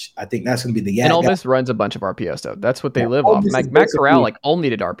catch. I think that's going to be the And Ole Miss runs a bunch of RPO stuff. That's what they live off. Matt Corral all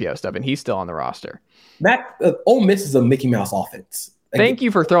needed RPO stuff, and he's still on the roster. Ole Miss is a Mickey Mouse offense. Thank you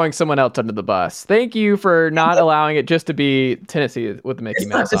for throwing someone else under the bus. Thank you for not allowing it just to be Tennessee with the Mickey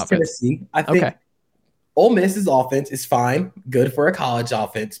Mouse offense. Tennessee. I think Ole Miss's offense is fine, good for a college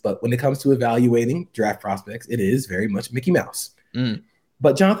offense, but when it comes to evaluating draft prospects, it is very much Mickey Mouse.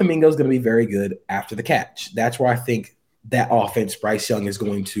 But Jonathan Mingo is going to be very good after the catch. That's where I think that offense, Bryce Young, is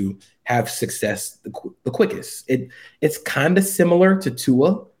going to have success the quickest. It's kind of similar to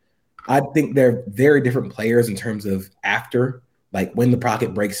Tua. I think they're very different players in terms of after, like when the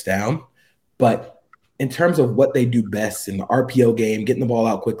pocket breaks down. But in terms of what they do best in the RPO game, getting the ball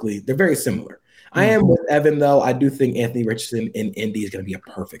out quickly, they're very similar. I am with Evan, though. I do think Anthony Richardson in Indy is going to be a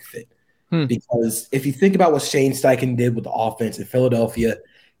perfect fit. Because if you think about what Shane Steichen did with the offense in Philadelphia,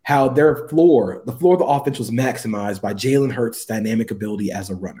 how the floor of the offense was maximized by Jalen Hurts' dynamic ability as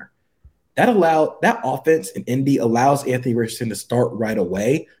a runner. That offense in Indy allows Anthony Richardson to start right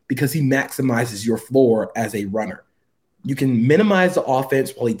away because he maximizes your floor as a runner. You can minimize the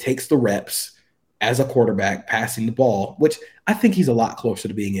offense while he takes the reps as a quarterback passing the ball, which I think he's a lot closer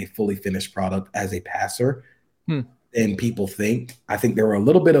to being a fully finished product as a passer than people think. I think there were a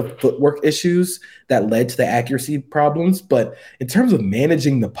little bit of footwork issues that led to the accuracy problems, but in terms of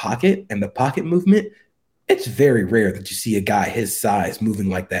managing the pocket and the pocket movement, it's very rare that you see a guy his size moving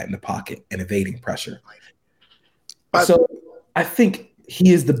like that in the pocket and evading pressure. So I think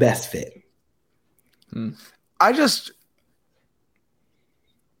he is the best fit.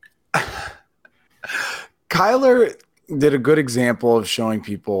 Kyler did a good example of showing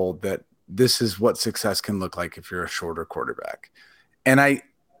people that this is what success can look like if you're a shorter quarterback. And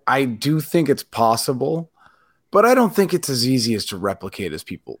I do think it's possible, but I don't think it's as easy as to replicate as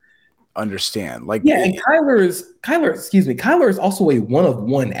people understand. And Kyler is also a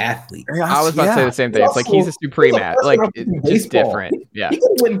one-of-one athlete. I was about to say the same thing. It's like he's a supreme athlete. Like it's just different. Yeah. He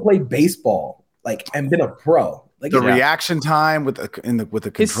could went and play baseball, and been a pro. Like the reaction time with the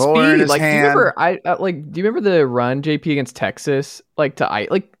controller in his hand. Do you remember the run JP against Texas? Like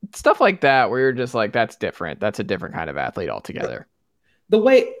stuff like that where you're just like, that's different. That's a different kind of athlete altogether. The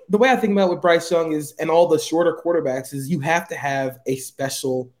way I think about with Bryce Young is, and all the shorter quarterbacks, is you have to have a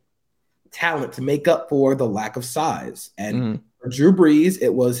special talent to make up for the lack of size. And for Drew Brees,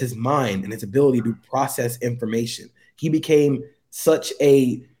 it was his mind and his ability to process information. He became such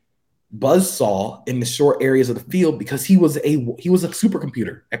a buzzsaw in the short areas of the field because he was a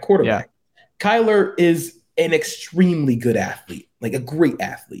supercomputer at quarterback. Kyler is an extremely good athlete, like a great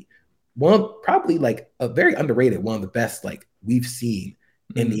athlete. Probably like a very underrated, one of the best we've seen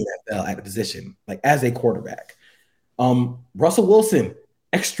in the NFL at the position, as a quarterback. Russell Wilson,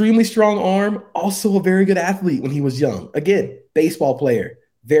 extremely strong arm, also a very good athlete when he was young. Again, baseball player,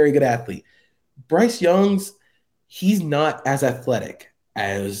 very good athlete. Bryce Young's, he's not as athletic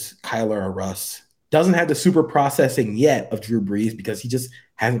as Kyler or Russ. Doesn't have the super processing yet of Drew Brees because he just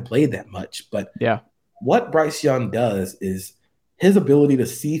hasn't played that much. But what Bryce Young does is his ability to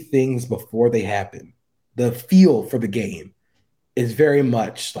see things before they happen, the feel for the game, is very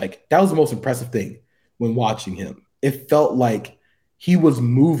much that was the most impressive thing when watching him. It felt like he was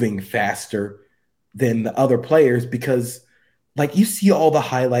moving faster than the other players because you see all the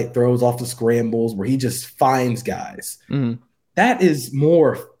highlight throws off the scrambles where he just finds guys. That is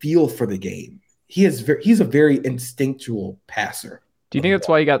more feel for the game. He's a very instinctual passer. Do you think that's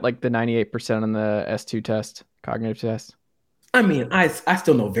why you got the 98% on the S2 test, cognitive test? I mean, I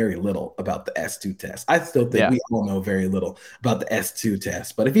still know very little about the S2 test. I still think we all know very little about the S2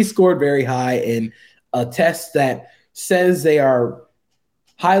 test. But if he scored very high in a test that says they are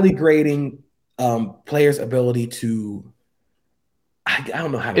highly grading players' ability to, I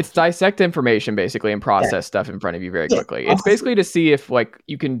don't know how to. It's dissect information basically and process stuff in front of you very quickly. It's basically to see if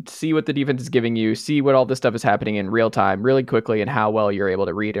you can see what the defense is giving you, see what all this stuff is happening in real time, really quickly, and how well you're able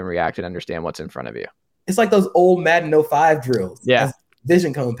to read and react and understand what's in front of you. It's like those old Madden 05 drills. Yeah.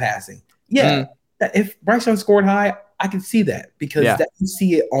 Vision cone passing. Yeah. If Bryce Young scored high, I can see that because you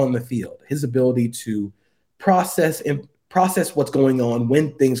see it on the field. His ability to process what's going on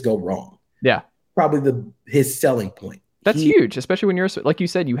when things go wrong. Yeah. Probably his selling point. That's huge, especially when you're, like you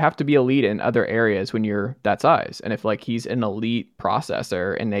said, you have to be elite in other areas when you're that size. And if he's an elite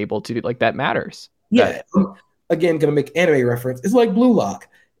processor and able to do that matters. Yeah. Again, going to make anime reference. It's like Blue Lock.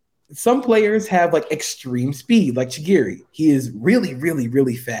 Some players have extreme speed, like Chigiri. He is really, really,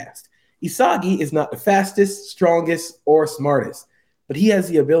 really fast. Isagi is not the fastest, strongest, or smartest, but he has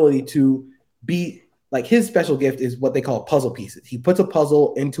the ability to be like his special gift is what they call puzzle pieces. He puts a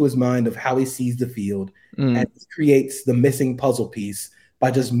puzzle into his mind of how he sees the field and he creates the missing puzzle piece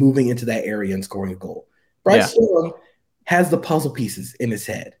by just moving into that area and scoring a goal. Bryce Young has the puzzle pieces in his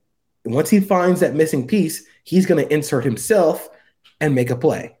head. And once he finds that missing piece, he's going to insert himself and make a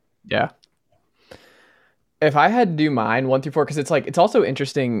play. Yeah. If I had to do mine 1 through 4, because it's also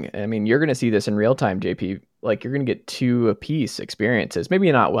interesting. I mean, you're going to see this in real time, JP. Like, you're going to get 2 apiece experiences.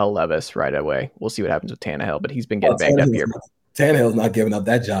 Maybe not Will Levis right away. We'll see what happens with Tannehill, but he's been getting banged up here. Tannehill's not giving up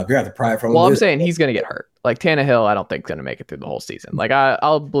that job. You're going to have to pry from him. Well, I'm saying he's going to get hurt. Like, Tannehill, I don't think is going to make it through the whole season. Like,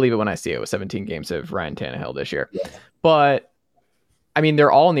 I'll believe it when I see it with 17 games of Ryan Tannehill this year. Yeah. But, I mean,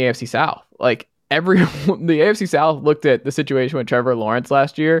 they're all in the AFC South. Like, the AFC South looked at the situation with Trevor Lawrence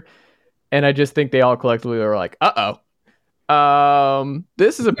last year, and I just think they all collectively were like,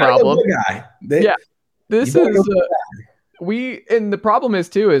 this is a problem. This is and the problem is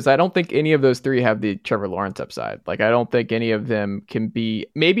too, is I don't think any of those 3 have the Trevor Lawrence upside. Like, I don't think any of them can be,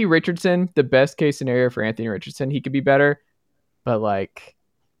 maybe Richardson, the best case scenario for Anthony Richardson, he could be better, but like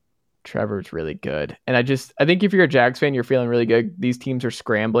Trevor's really good. And I think if you're a Jags fan, you're feeling really good. These teams are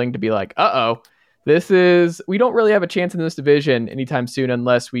scrambling to be like, we don't really have a chance in this division anytime soon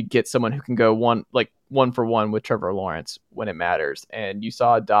unless we get someone who can go one for one with Trevor Lawrence when it matters. And you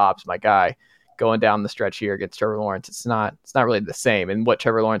saw Dobbs, my guy, going down the stretch here against Trevor Lawrence. It's not really the same. And what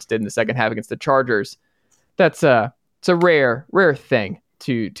Trevor Lawrence did in the second half against the Chargers, it's a rare thing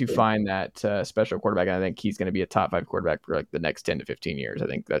to find that special quarterback. And I think he's going to be a top 5 quarterback for like the next 10 to 15 years. I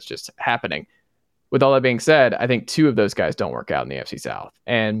think that's just happening. With all that being said, I think 2 of those guys don't work out in the AFC South.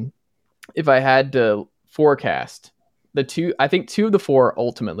 And if I had to forecast I think 2 of the 4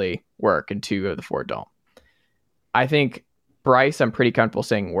 ultimately work and 2 of the 4 don't. I think Bryce, I'm pretty comfortable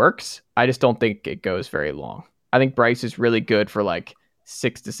saying works. I just don't think it goes very long. I think Bryce is really good for like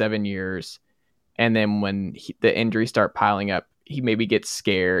 6 to 7 years. And then when the injuries start piling up, he maybe gets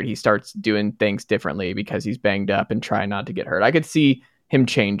scared. He starts doing things differently because he's banged up and trying not to get hurt. I could see him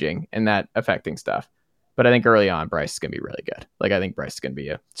changing and that affecting stuff. But I think early on, Bryce is going to be really good. Like, I think Bryce is going to be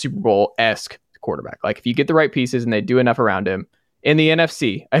a Super Bowl-esque quarterback. Like, if you get the right pieces and they do enough around him in the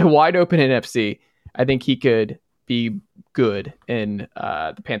NFC, a wide open NFC, I think he could be good, and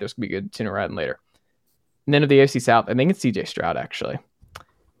the Panthers could be good sooner rather than later. And then of the AFC South, I think it's CJ Stroud, actually.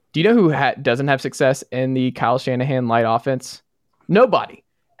 Do you know who doesn't have success in the Kyle Shanahan light offense? Nobody.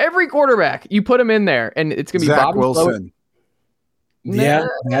 Every quarterback, you put him in there, and it's going to be Zach Bobby Wilson. Yeah,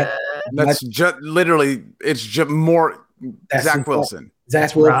 that's just literally, it's just more Zach Wilson.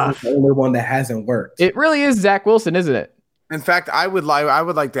 Zach Wilson is the only one that hasn't worked. It really is Zach Wilson, isn't it? In fact, I would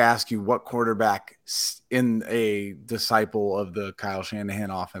like to ask you what quarterback in a disciple of the Kyle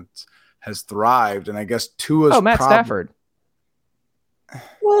Shanahan offense has thrived, and I guess Tua's Matt Stafford.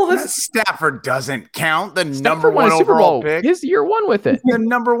 Well, Stafford doesn't count. The number one overall pick. His year 1 with it. The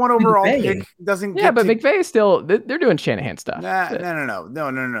number 1 overall pick doesn't. Yeah, but McVay is still. They're doing Shanahan stuff.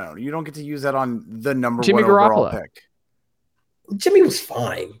 No. You don't get to use that on the number Jimmy 1 overall pick. Jimmy was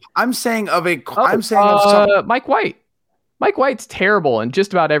fine. I'm saying of Mike White. Mike White's terrible in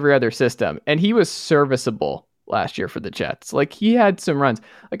just about every other system, and he was serviceable last year for the Jets. Like, he had some runs.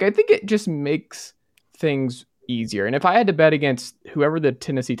 Like, I think it just makes things easier. And if I had to bet against whoever the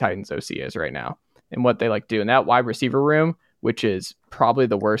Tennessee Titans OC is right now and what they like to do in that wide receiver room, which is probably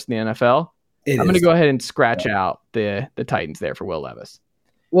the worst in the NFL, I'm going to go ahead and scratch out the Titans there for Will Levis.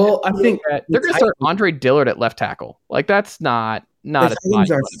 Well, I think that they're going to start Andre Dillard at left tackle. Like, that's not the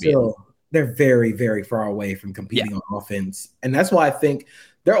Titans are still. They're very, very far away from competing on offense. And that's why I think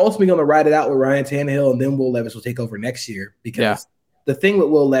they're ultimately going to ride it out with Ryan Tannehill, and then Will Levis will take over next year. Because the thing with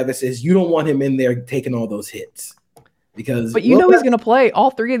Will Levis is you don't want him in there taking all those hits. But he's going to play.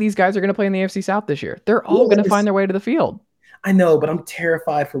 All 3 of these guys are going to play in the AFC South this year. They're all going to find their way to the field. I know, but I'm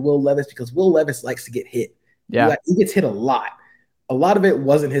terrified for Will Levis because Will Levis likes to get hit. Yeah. He gets hit a lot. A lot of it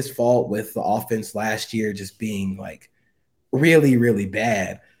wasn't his fault with the offense last year just being like really, really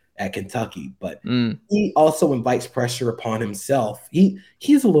bad at Kentucky, but he also invites pressure upon himself.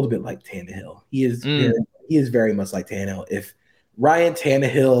 He's a little bit like Tannehill. He is very much like Tannehill. If Ryan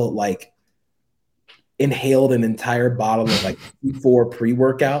Tannehill like inhaled an entire bottle of like Q4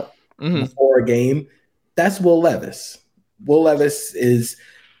 pre-workout before a game, that's Will Levis. Will Levis is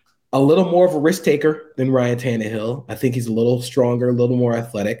a little more of a risk taker than Ryan Tannehill. I think he's a little stronger, a little more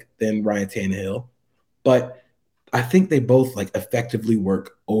athletic than Ryan Tannehill, but I think they both like effectively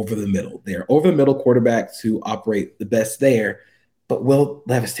work over the middle. They're over the middle quarterbacks who operate the best there, but Will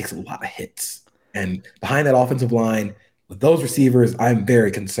Levis takes a lot of hits. And behind that offensive line, with those receivers, I'm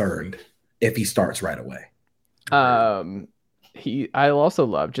very concerned. if he starts right away. I also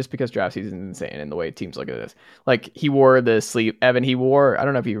love, just because draft season is insane and the way teams look at this. Like, he wore the sleeve. Evan, I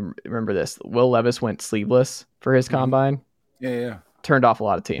don't know if you remember this. Will Levis went sleeveless for his combine. Yeah. Turned off a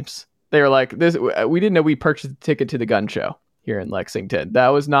lot of teams. They were like, "This, we didn't know we purchased a ticket to the gun show here in Lexington." That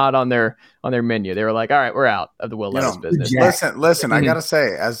was not on their menu. They were like, "All right, we're out of the Will Levis business." Listen. I gotta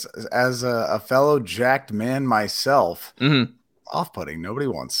say, as a fellow jacked man myself, off-putting. Nobody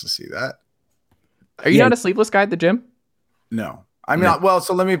wants to see that. Are you not a sleeveless guy at the gym? No, I'm not. Well,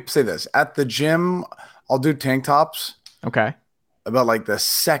 so let me say this: at the gym, I'll do tank tops. Okay. About like the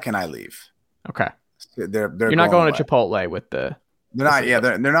second I leave. Okay. They're You're not going to Chipotle with the. They're not. Yeah,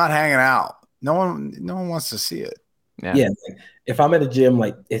 they're not hanging out. No one wants to see it. Yeah. If I'm at a gym,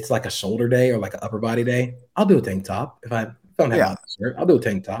 like it's like a shoulder day or like an upper body day, I'll do a tank top. If I don't have my shirt, I'll do a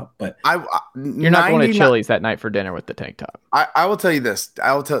tank top. But you're not going to Chili's that night for dinner with the tank top. I will tell you this.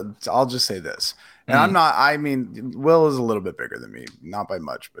 I'll just say this. And I'm not. I mean, Will is a little bit bigger than me, not by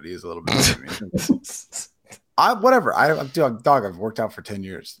much, but he is a little bit bigger than me. Whatever. I've worked out for 10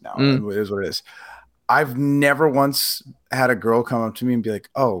 years now. It is what it is. I've never once had a girl come up to me and be like,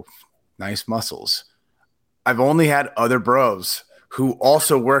 "Oh, nice muscles." I've only had other bros who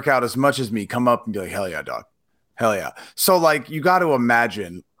also work out as much as me come up and be like, "Hell yeah, dog. Hell yeah." So like, you got to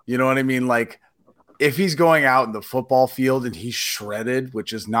imagine, you know what I mean? Like, if he's going out in the football field and he's shredded,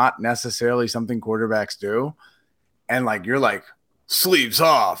 which is not necessarily something quarterbacks do, and like, you're like, sleeves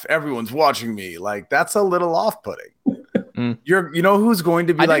off, everyone's watching me. Like, that's a little off-putting. You know who's going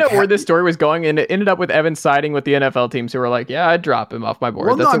to be I didn't know where this story was going, and it ended up with Evan siding with the NFL teams who were like, "Yeah, I'd drop him off my board."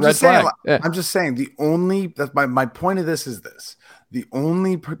 Well, that's a red flag. I'm just saying my point of this is this: the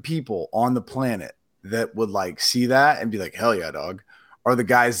only people on the planet that would like see that and be like, "Hell yeah, dog," are the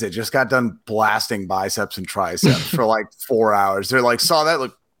guys that just got done blasting biceps and triceps for like 4 hours. They're like, saw that,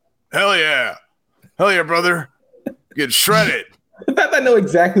 like, hell yeah, brother, get shredded. I know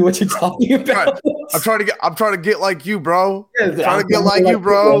exactly what you're talking about. I'm trying to get like you, bro. I'm trying to get like you,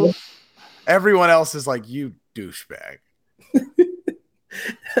 bro. Everyone else is like, you douchebag.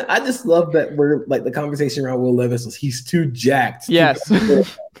 I just love that we're like, the conversation around Will Levis was he's too jacked. Yes. Well,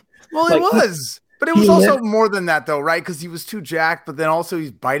 like, it was. But it was also more than that, though, right? Because he was too jacked, but then also he's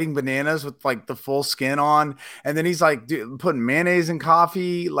biting bananas with like the full skin on, and then he's like putting mayonnaise in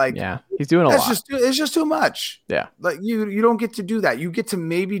coffee. Like, yeah, he's doing a lot. It's just too much. Yeah, like you don't get to do that. You get to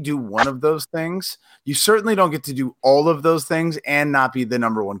maybe do one of those things. You certainly don't get to do all of those things and not be the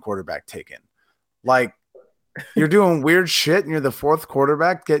number one quarterback taken. Like, you're doing weird shit, and you're the fourth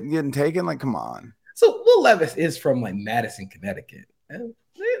quarterback getting taken. Like, come on. So Will Levis is from like Madison, Connecticut.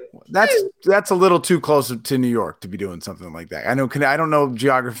 That's a little too close to New York to be doing something like that. I know I don't know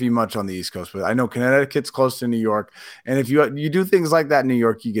geography much on the East Coast, but I know Connecticut's close to New York, and if you do things like that in New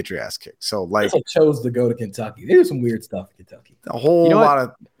York, you get your ass kicked. So like, I chose to go to Kentucky. There's some weird stuff in Kentucky. A whole lot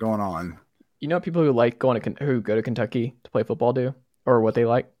of going on. You know, people who like who go to Kentucky to play football do, or what they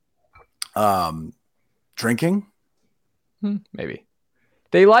like? Drinking, maybe.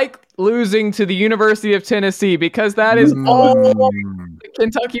 They like losing to the University of Tennessee because that is all the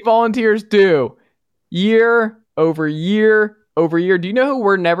Kentucky Volunteers do year over year over year. Do you know who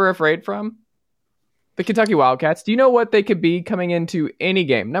we're never afraid from? The Kentucky Wildcats. Do you know what they could be coming into any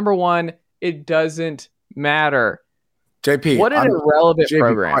game? Number one, it doesn't matter. JP, what an irrelevant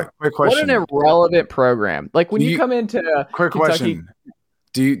program. Quick question. What an irrelevant program. Like when you come into quick Kentucky, question.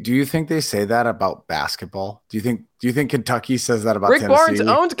 Do you think they say that about basketball? Do you think Kentucky says that about Rick Tennessee? Barnes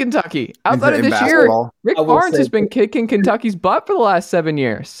owns Kentucky. Outside of this year, Rick Barnes has been kicking Kentucky's butt for the last 7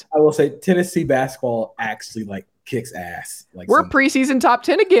 years. I will say Tennessee basketball actually like kicks ass. Like, we're preseason top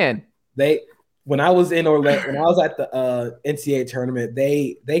 10 again. When I was in Orlando, when I was at the NCAA tournament,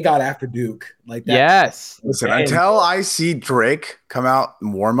 they got after Duke. Like that. Yes. Listen, until I see Drake come out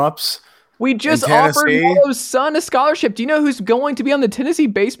in warm-ups. We just offered Molo's son a scholarship. Do you know who's going to be on the Tennessee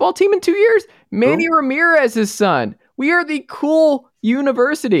baseball team in 2 years? Manny Ramirez's son. We are the cool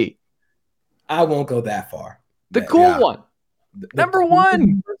university. I won't go that far. The cool one. Number one.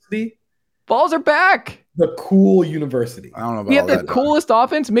 University. Balls are back. The cool university. I don't know about we have the coolest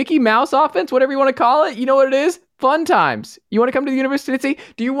offense, Mickey Mouse offense, whatever you want to call it. You know what it is? Fun times. You want to come to the University of Tennessee?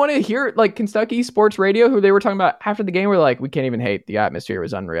 Do you want to hear like Kentucky sports radio, who they were talking about after the game? We're like, we can't even hate. The atmosphere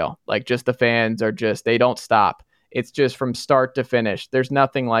was unreal. Like, just the fans are just, they don't stop. It's just from start to finish. There's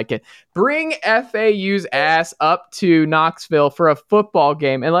nothing like it. Bring FAU's ass up to Knoxville for a football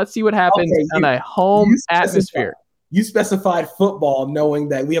game, and let's see what happens on a home atmosphere. You specified football, knowing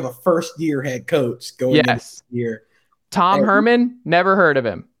that we have a first-year head coach going into this year. Tom Herman, never heard of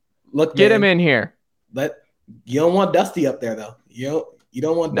him. Look, get him in here. You don't want Dusty up there, though. You You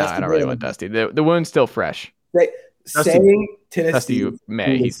don't want No, Dusty. I don't really want Dusty. The wound's still fresh. Saying Tennessee. Dusty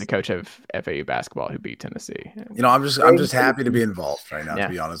May, he's the coach of FAU basketball who beat Tennessee. I'm just happy to be involved right now. Yeah.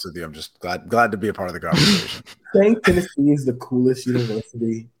 To be honest with you, I'm just glad to be a part of the conversation. Saying Tennessee is the coolest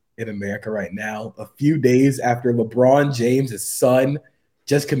university in America right now, a few days after LeBron James' son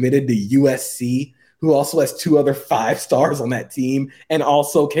just committed to USC, who also has 2 other 5 stars on that team, and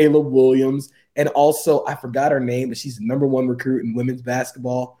also Caleb Williams, and also I forgot her name, but she's the #1 recruit in women's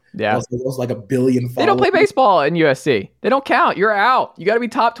basketball. Yeah, also, it was like 1 billion followers. They don't play baseball in USC. They don't count. You're out. You got to be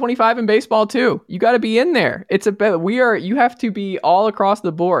top 25 in baseball too. You got to be in there. You have to be all across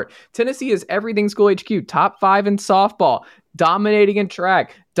the board. Tennessee is everything school HQ. Top 5 in softball, dominating in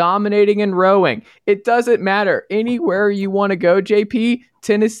track, dominating in rowing. It doesn't matter. Anywhere you want to go, JP,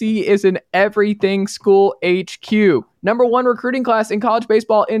 Tennessee is an everything school HQ. #1 recruiting class in college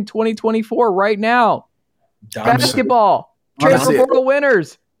baseball in 2024 right now. Basketball, transfer portal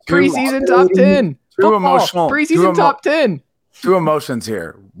winners. Preseason top 10. Too emotional. Preseason top 10. 2 emotions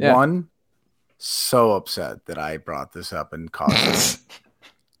here. Yeah. 1, so upset that I brought this up and caused it.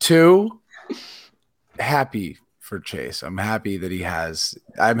 2, happy for Chase. I'm happy that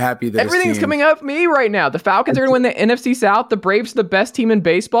everything's coming up me right now. The Falcons are going to win the NFC South. The Braves are the best team in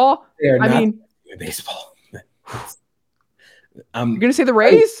baseball. They're not in baseball. You're going to say the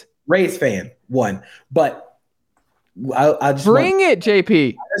Rays? Rays fan, 1. But I just bring it,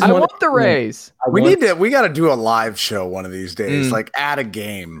 JP. I want the Rays. We got to do a live show one of these days, like at a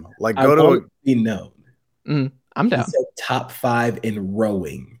game, like go to be known. I'm down. Top 5 in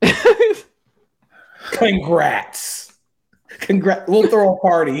rowing. Congrats. We'll throw a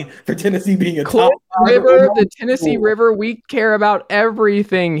party for Tennessee being a top 5 river. The Tennessee River. We care about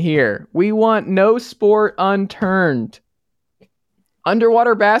everything here. We want no sport unturned.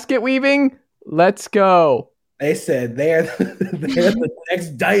 Underwater basket weaving. Let's go. They said they're the next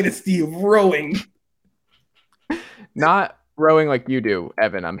dynasty of rowing. Not rowing like you do,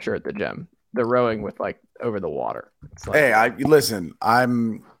 Evan, I'm sure at the gym. The rowing with like over the water. Hey, listen,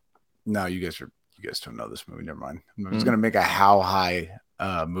 no, you guys don't know this movie. Never mind. I'm just going to make a How High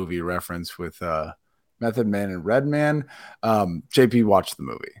movie reference with Method Man and Redman. JP, watch the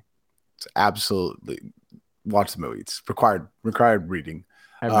movie. It's absolutely watch the movie. It's required reading.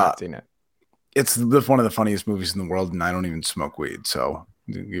 I have not seen it. It's one of the funniest movies in the world, and I don't even smoke weed, so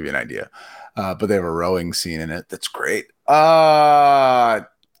to give you an idea. But they have a rowing scene in it that's great. Yeah.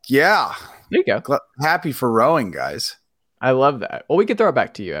 There you go. Happy for rowing, guys. I love that. Well, we can throw it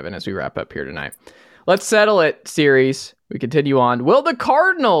back to you, Evan, as we wrap up here tonight. Let's settle it, series. We continue on. Will the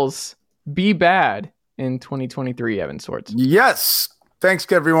Cardinals be bad in 2023, Evan Sowards? Yes. Thanks,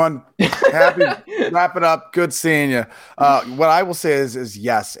 everyone. Happy wrap it up. Good seeing you. What I will say is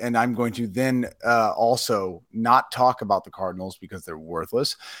yes, and I'm going to then also not talk about the Cardinals because they're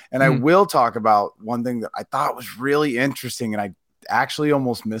worthless. And I will talk about one thing that I thought was really interesting, and I actually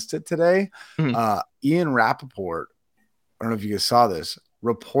almost missed it today. Ian Rappaport, I don't know if you guys saw this,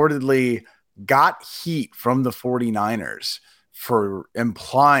 reportedly got heat from the 49ers for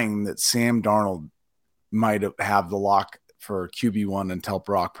implying that Sam Darnold might have the lock for QB1 until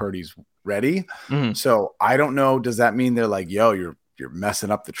Brock Purdy's ready. So I don't know. Does that mean they're like, yo, you're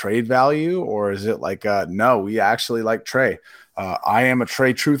messing up the trade value? Or is it like, no, we actually like Trey. I am a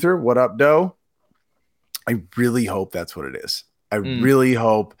Trey truther. What up, Doe? I really hope that's what it is. I really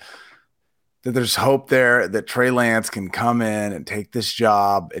hope that there's hope there that Trey Lance can come in and take this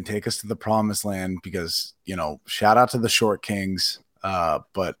job and take us to the promised land because, shout out to the Short Kings.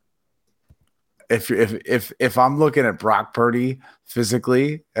 But if I'm looking at Brock Purdy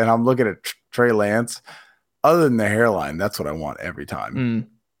physically and I'm looking at Trey Lance, other than the hairline, that's what I want every time.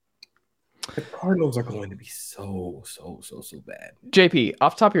 The Cardinals are going to be so bad. JP,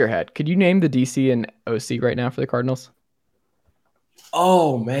 off the top of your head, could you name the DC and OC right now for the Cardinals?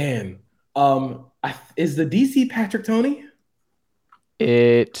 Oh man, is the DC Patrick Toney?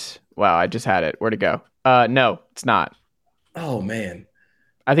 Wow, I just had it. Where'd it go? No, it's not. Oh man,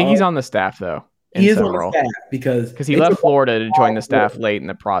 I think he's on the staff though. He is on the staff because he left Florida to join the staff late in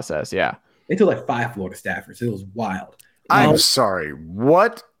the process. Yeah, they took like 5 Florida staffers. It was wild. I'm sorry.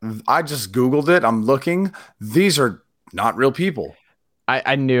 What? I just Googled it. I'm looking. These are not real people.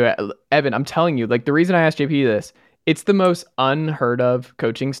 I knew it. Evan, I'm telling you, like the reason I asked JP this, it's the most unheard of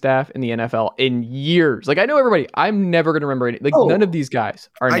coaching staff in the NFL in years. Like I know everybody. I'm never going to remember it. Like none of these guys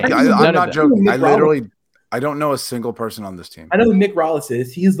are named. I'm not joking. I don't know a single person on this team. I know who Nick Rollis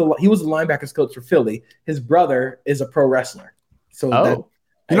is. He was the linebackers coach for Philly. His brother is a pro wrestler. So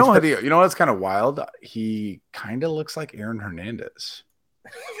you know what's kind of wild? He kind of looks like Aaron Hernandez.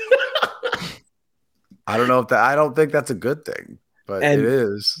 I don't know I don't think that's a good thing. but And it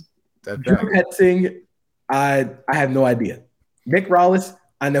is that Drew thing. Petzing, I have no idea. Nick Rallis,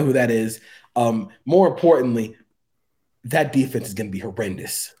 I know who that is. More importantly, that defense is going to be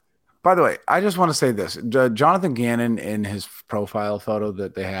horrendous. By the way, I just want to say this. Jonathan Gannon, in his profile photo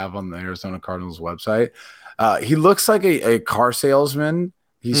that they have on the Arizona Cardinals website, he looks like a car salesman.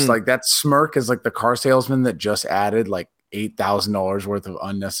 He's like, that smirk is like the car salesman that just added like $8,000 worth of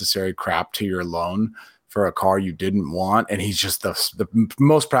unnecessary crap to your loan for a car you didn't want. And he's just the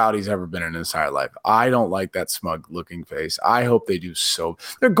most proud he's ever been in his entire life. I don't like that smug looking face. I hope they do so.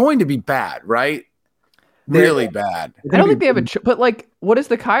 They're going to be bad, right? Really bad. I don't think they have but like, what is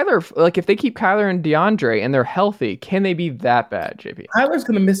the Kyler? Like, if they keep Kyler and DeAndre and they're healthy, can they be that bad, JP? Kyler's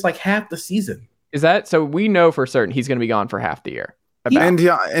going to miss like half the season. Is that so? We know for certain he's going to be gone for half the year. And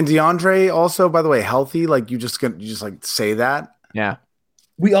DeAndre also, by the way, healthy. Like you just like say that. Yeah.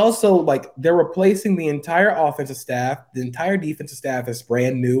 We also like they're replacing the entire offensive staff. The entire defensive staff is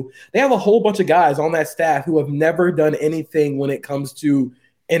brand new. They have a whole bunch of guys on that staff who have never done anything when it comes to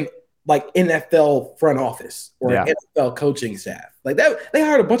like NFL front office or NFL coaching staff. Like that, they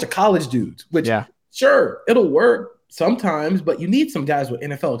hired a bunch of college dudes, which sure, it'll work sometimes, but you need some guys with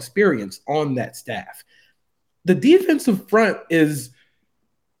NFL experience on that staff. The defensive front is,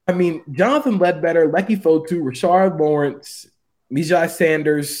 I mean, Jonathan Ledbetter, Lecky Fotu, Rashard Lawrence, Mijai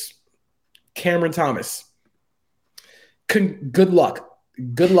Sanders, Cameron Thomas. Good luck.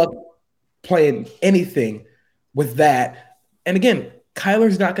 Good luck playing anything with that. And again,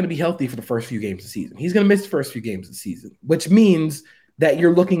 Kyler's not going to be healthy for the first few games of the season. He's going to miss the first few games of the season, which means that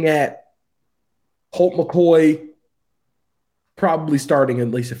you're looking at Colt McCoy probably starting at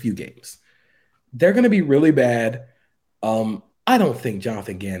least a few games. They're going to be really bad. I don't think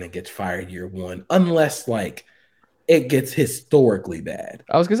Jonathan Gannon gets fired year one unless like it gets historically bad.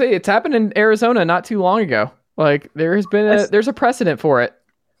 I was going to say it's happened in Arizona not too long ago. Like there's a precedent for it.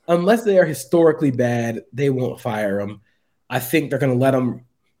 Unless they are historically bad, they won't fire him. I think they're going to let them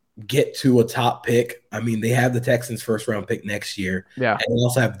get to a top pick. I mean, they have the Texans' first round pick next year. Yeah. And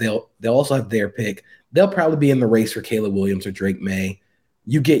they'll also have their pick. They'll probably be in the race for Caleb Williams or Drake May.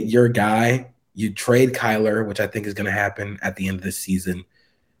 You get your guy, you trade Kyler, which I think is going to happen at the end of this season.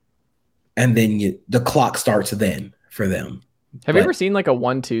 And then the clock starts then for them. Have you ever seen like a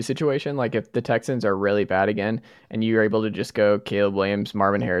 1-2 situation? Like if the Texans are really bad again and you're able to just go Caleb Williams,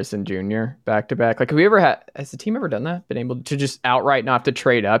 Marvin Harrison Jr. back to back. Like has the team ever done that? Been able to just outright not have to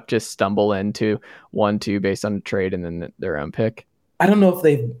trade up, just stumble into 1-2 based on a trade and then their own pick? I don't know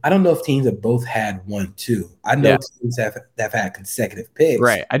if teams have both had 1-2. I know teams have had consecutive picks.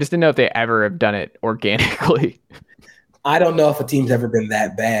 Right. I just didn't know if they ever have done it organically. I don't know if a team's ever been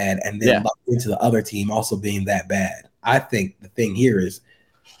that bad and then locked into the other team also being that bad. I think the thing here is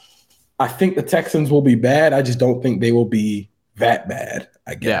I think the Texans will be bad. I just don't think they will be that bad,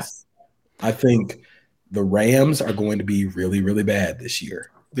 I guess. Yeah. I think the Rams are going to be really, really bad this year.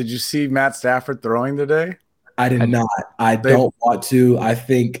 Did you see Matt Stafford throwing today? I did not. I don't want to. I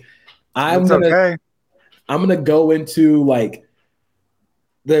think I'm gonna go into like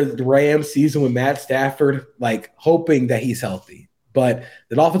the Rams season with Matt Stafford, like hoping that he's healthy. But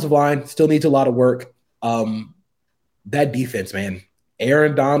the offensive line still needs a lot of work. That defense, man,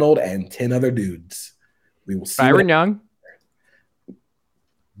 Aaron Donald and 10 other dudes. We will see. Byron Young.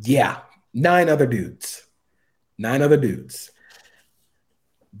 Yeah, 9 other dudes. They're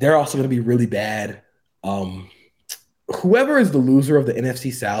also going to be really bad. Whoever is the loser of the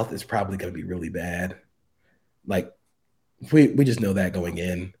NFC South is probably going to be really bad. Like, we just know that going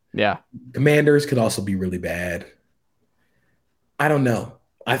in. Yeah. Commanders could also be really bad. I don't know.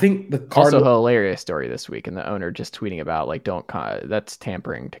 I think the Cardinals. Also, a hilarious story this week, and the owner just tweeting about like, that's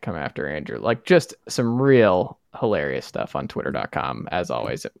tampering to come after Andrew. Like, just some real hilarious stuff on Twitter.com, as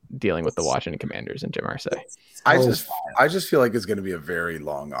always, dealing with the Washington Commanders and Jim Irsay. I just feel like it's going to be a very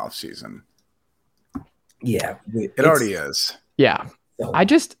long off season. Yeah, it already is. Yeah,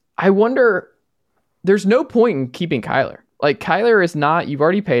 I wonder. There's no point in keeping Kyler. Like, Kyler is not. You've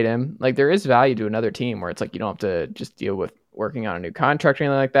already paid him. Like, there is value to another team where it's like you don't have to just deal with working on a new contract or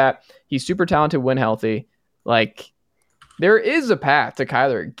anything like that. He's super talented when healthy. Like, there is a path to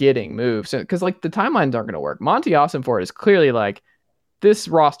Kyler getting moved. Because, like, the timelines aren't going to work. Monty Austin-Ford is clearly like, this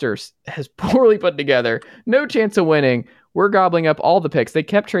roster has poorly put together. No chance of winning. We're gobbling up all the picks. They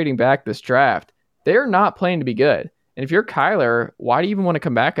kept trading back this draft. They're not playing to be good. And if you're Kyler, why do you even want to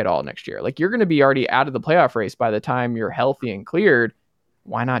come back at all next year? Like, you're going to be already out of the playoff race by the time you're healthy and cleared.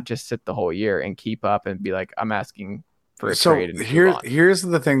 Why not just sit the whole year and keep up and be like, I'm asking for a trade. And here's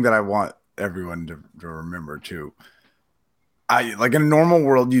the thing that I want everyone to remember too. like in a normal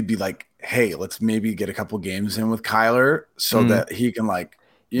world, you'd be like, hey, let's maybe get a couple games in with Kyler so that he can like,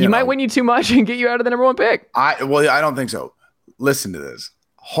 you might win you too much and get you out of the number one pick. I don't think so. Listen to this.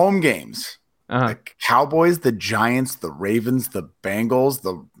 Home games. The Cowboys, the Giants, the Ravens, the Bengals,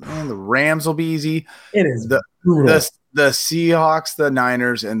 the Rams will be easy. It is the Seahawks, the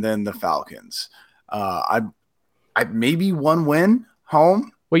Niners, and then the Falcons. I maybe one win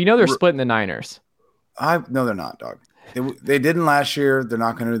home. Well, they're splitting the Niners. No, they're not, dog. They didn't last year. They're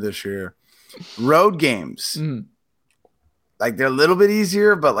not going to do this year. Road games. Like they're a little bit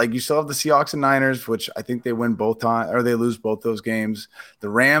easier, but like you still have the Seahawks and Niners, which I think they win both times or they lose both those games. The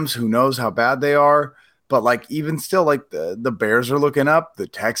Rams, who knows how bad they are, but like even still, like the Bears are looking up, the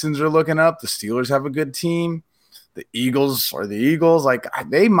Texans are looking up, the Steelers have a good team, the Eagles are the Eagles. Like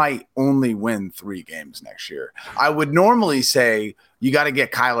they might only win 3 games next year. I would normally say you got to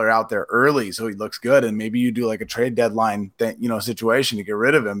get Kyler out there early so he looks good, and maybe you do like a trade deadline situation to get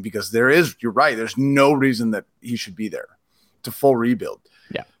rid of him because you're right, there's no reason that he should be there. To full rebuild.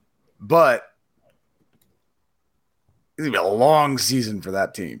 Yeah. But it's going to be a long season for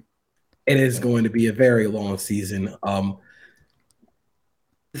that team. It is going to be a very long season. I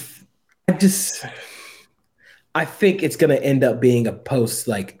think it's going to end up being a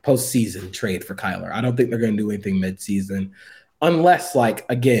postseason trade for Kyler. I don't think they're going to do anything midseason unless, like,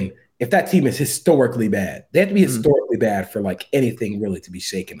 again, if that team is historically bad, they have to be historically bad for like anything really to be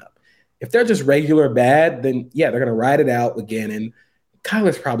shaken up. If they're just regular bad, then yeah, they're going to ride it out again. And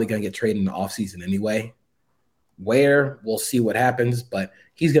Kyler's probably going to get traded in the offseason anyway. Where, we'll see what happens, but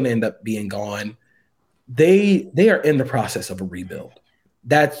he's going to end up being gone. They are in the process of a rebuild.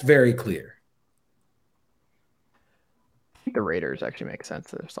 That's very clear. I think the Raiders actually make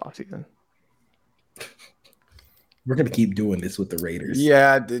sense this offseason. We're going to keep doing this with the Raiders.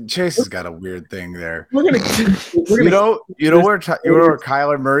 Yeah, Chase has got a weird thing there. You know where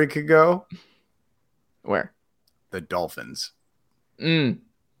Kyler Murray could go? Where? The Dolphins. Could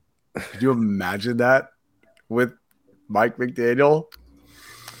you imagine that with Mike McDaniel?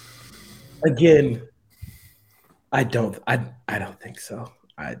 Again, I don't think so.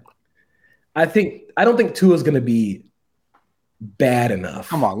 I don't think Tua's going to be bad enough.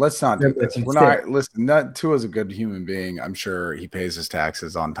 Come on, let's not do this. Tua's a good human being. I'm sure he pays his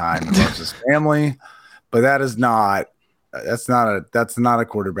taxes on time and loves his family, but that's not a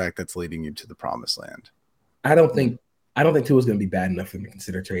quarterback that's leading you to the promised land. I don't think Tua's going to be bad enough for me to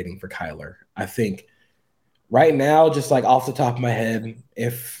consider trading for Kyler. I think right now, just like off the top of my head,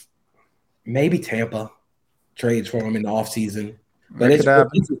 if maybe Tampa trades for him in the offseason, but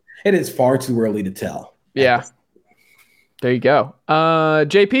it is far too early to tell. Yeah. There you go.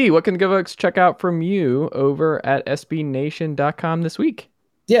 JP, what can the folks check out from you over at sbnation.com this week?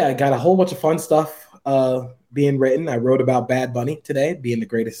 Yeah, I got a whole bunch of fun stuff being written. I wrote about Bad Bunny today, being the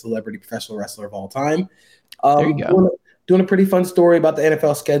greatest celebrity professional wrestler of all time. There you go. Doing a pretty fun story about the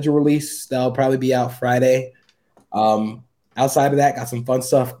NFL schedule release. That'll probably be out Friday. Outside of that, got some fun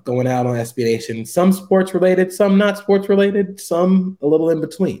stuff going out on SB Nation. Some sports related, some not sports related, some a little in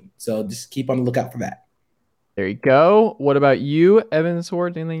between. So just keep on the lookout for that. There you go. What about you, Evan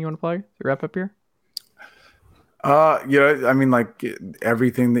Sowards? Anything you want to plug to wrap up here? I mean, like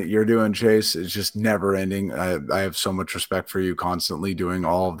everything that you're doing, Chase, is just never ending. I have so much respect for you constantly doing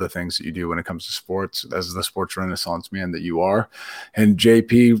all of the things that you do when it comes to sports as the sports renaissance man that you are. And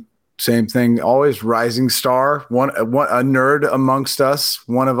JP, same thing, always rising star, one a nerd amongst us,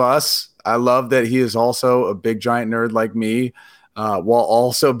 one of us. I love that he is also a big giant nerd like me. While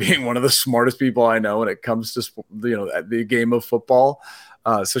also being one of the smartest people I know when it comes to the game of football.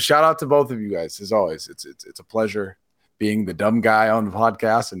 So shout out to both of you guys as always. It's a pleasure being the dumb guy on the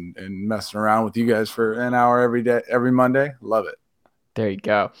podcast and messing around with you guys for an hour every day, every Monday. Love it. There you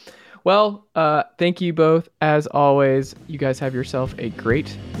go. Well, thank you both as always. You guys have yourself a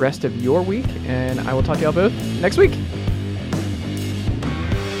great rest of your week, and I will talk to y'all both next week.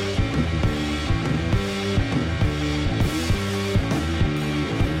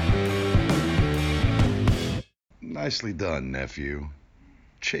 Nicely done, nephew.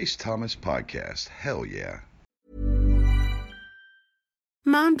 Chase Thomas Podcast. Hell yeah.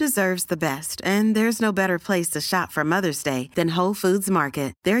 Mom deserves the best, and there's no better place to shop for Mother's Day than Whole Foods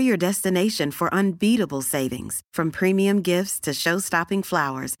Market. They're your destination for unbeatable savings, from premium gifts to show-stopping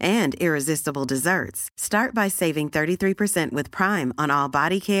flowers and irresistible desserts. Start by saving 33% with Prime on all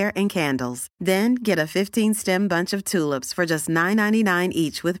body care and candles. Then get a 15-stem bunch of tulips for just $9.99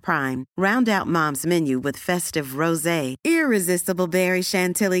 each with Prime. Round out Mom's menu with festive rosé, irresistible berry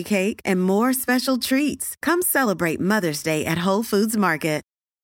chantilly cake, and more special treats. Come celebrate Mother's Day at Whole Foods Market.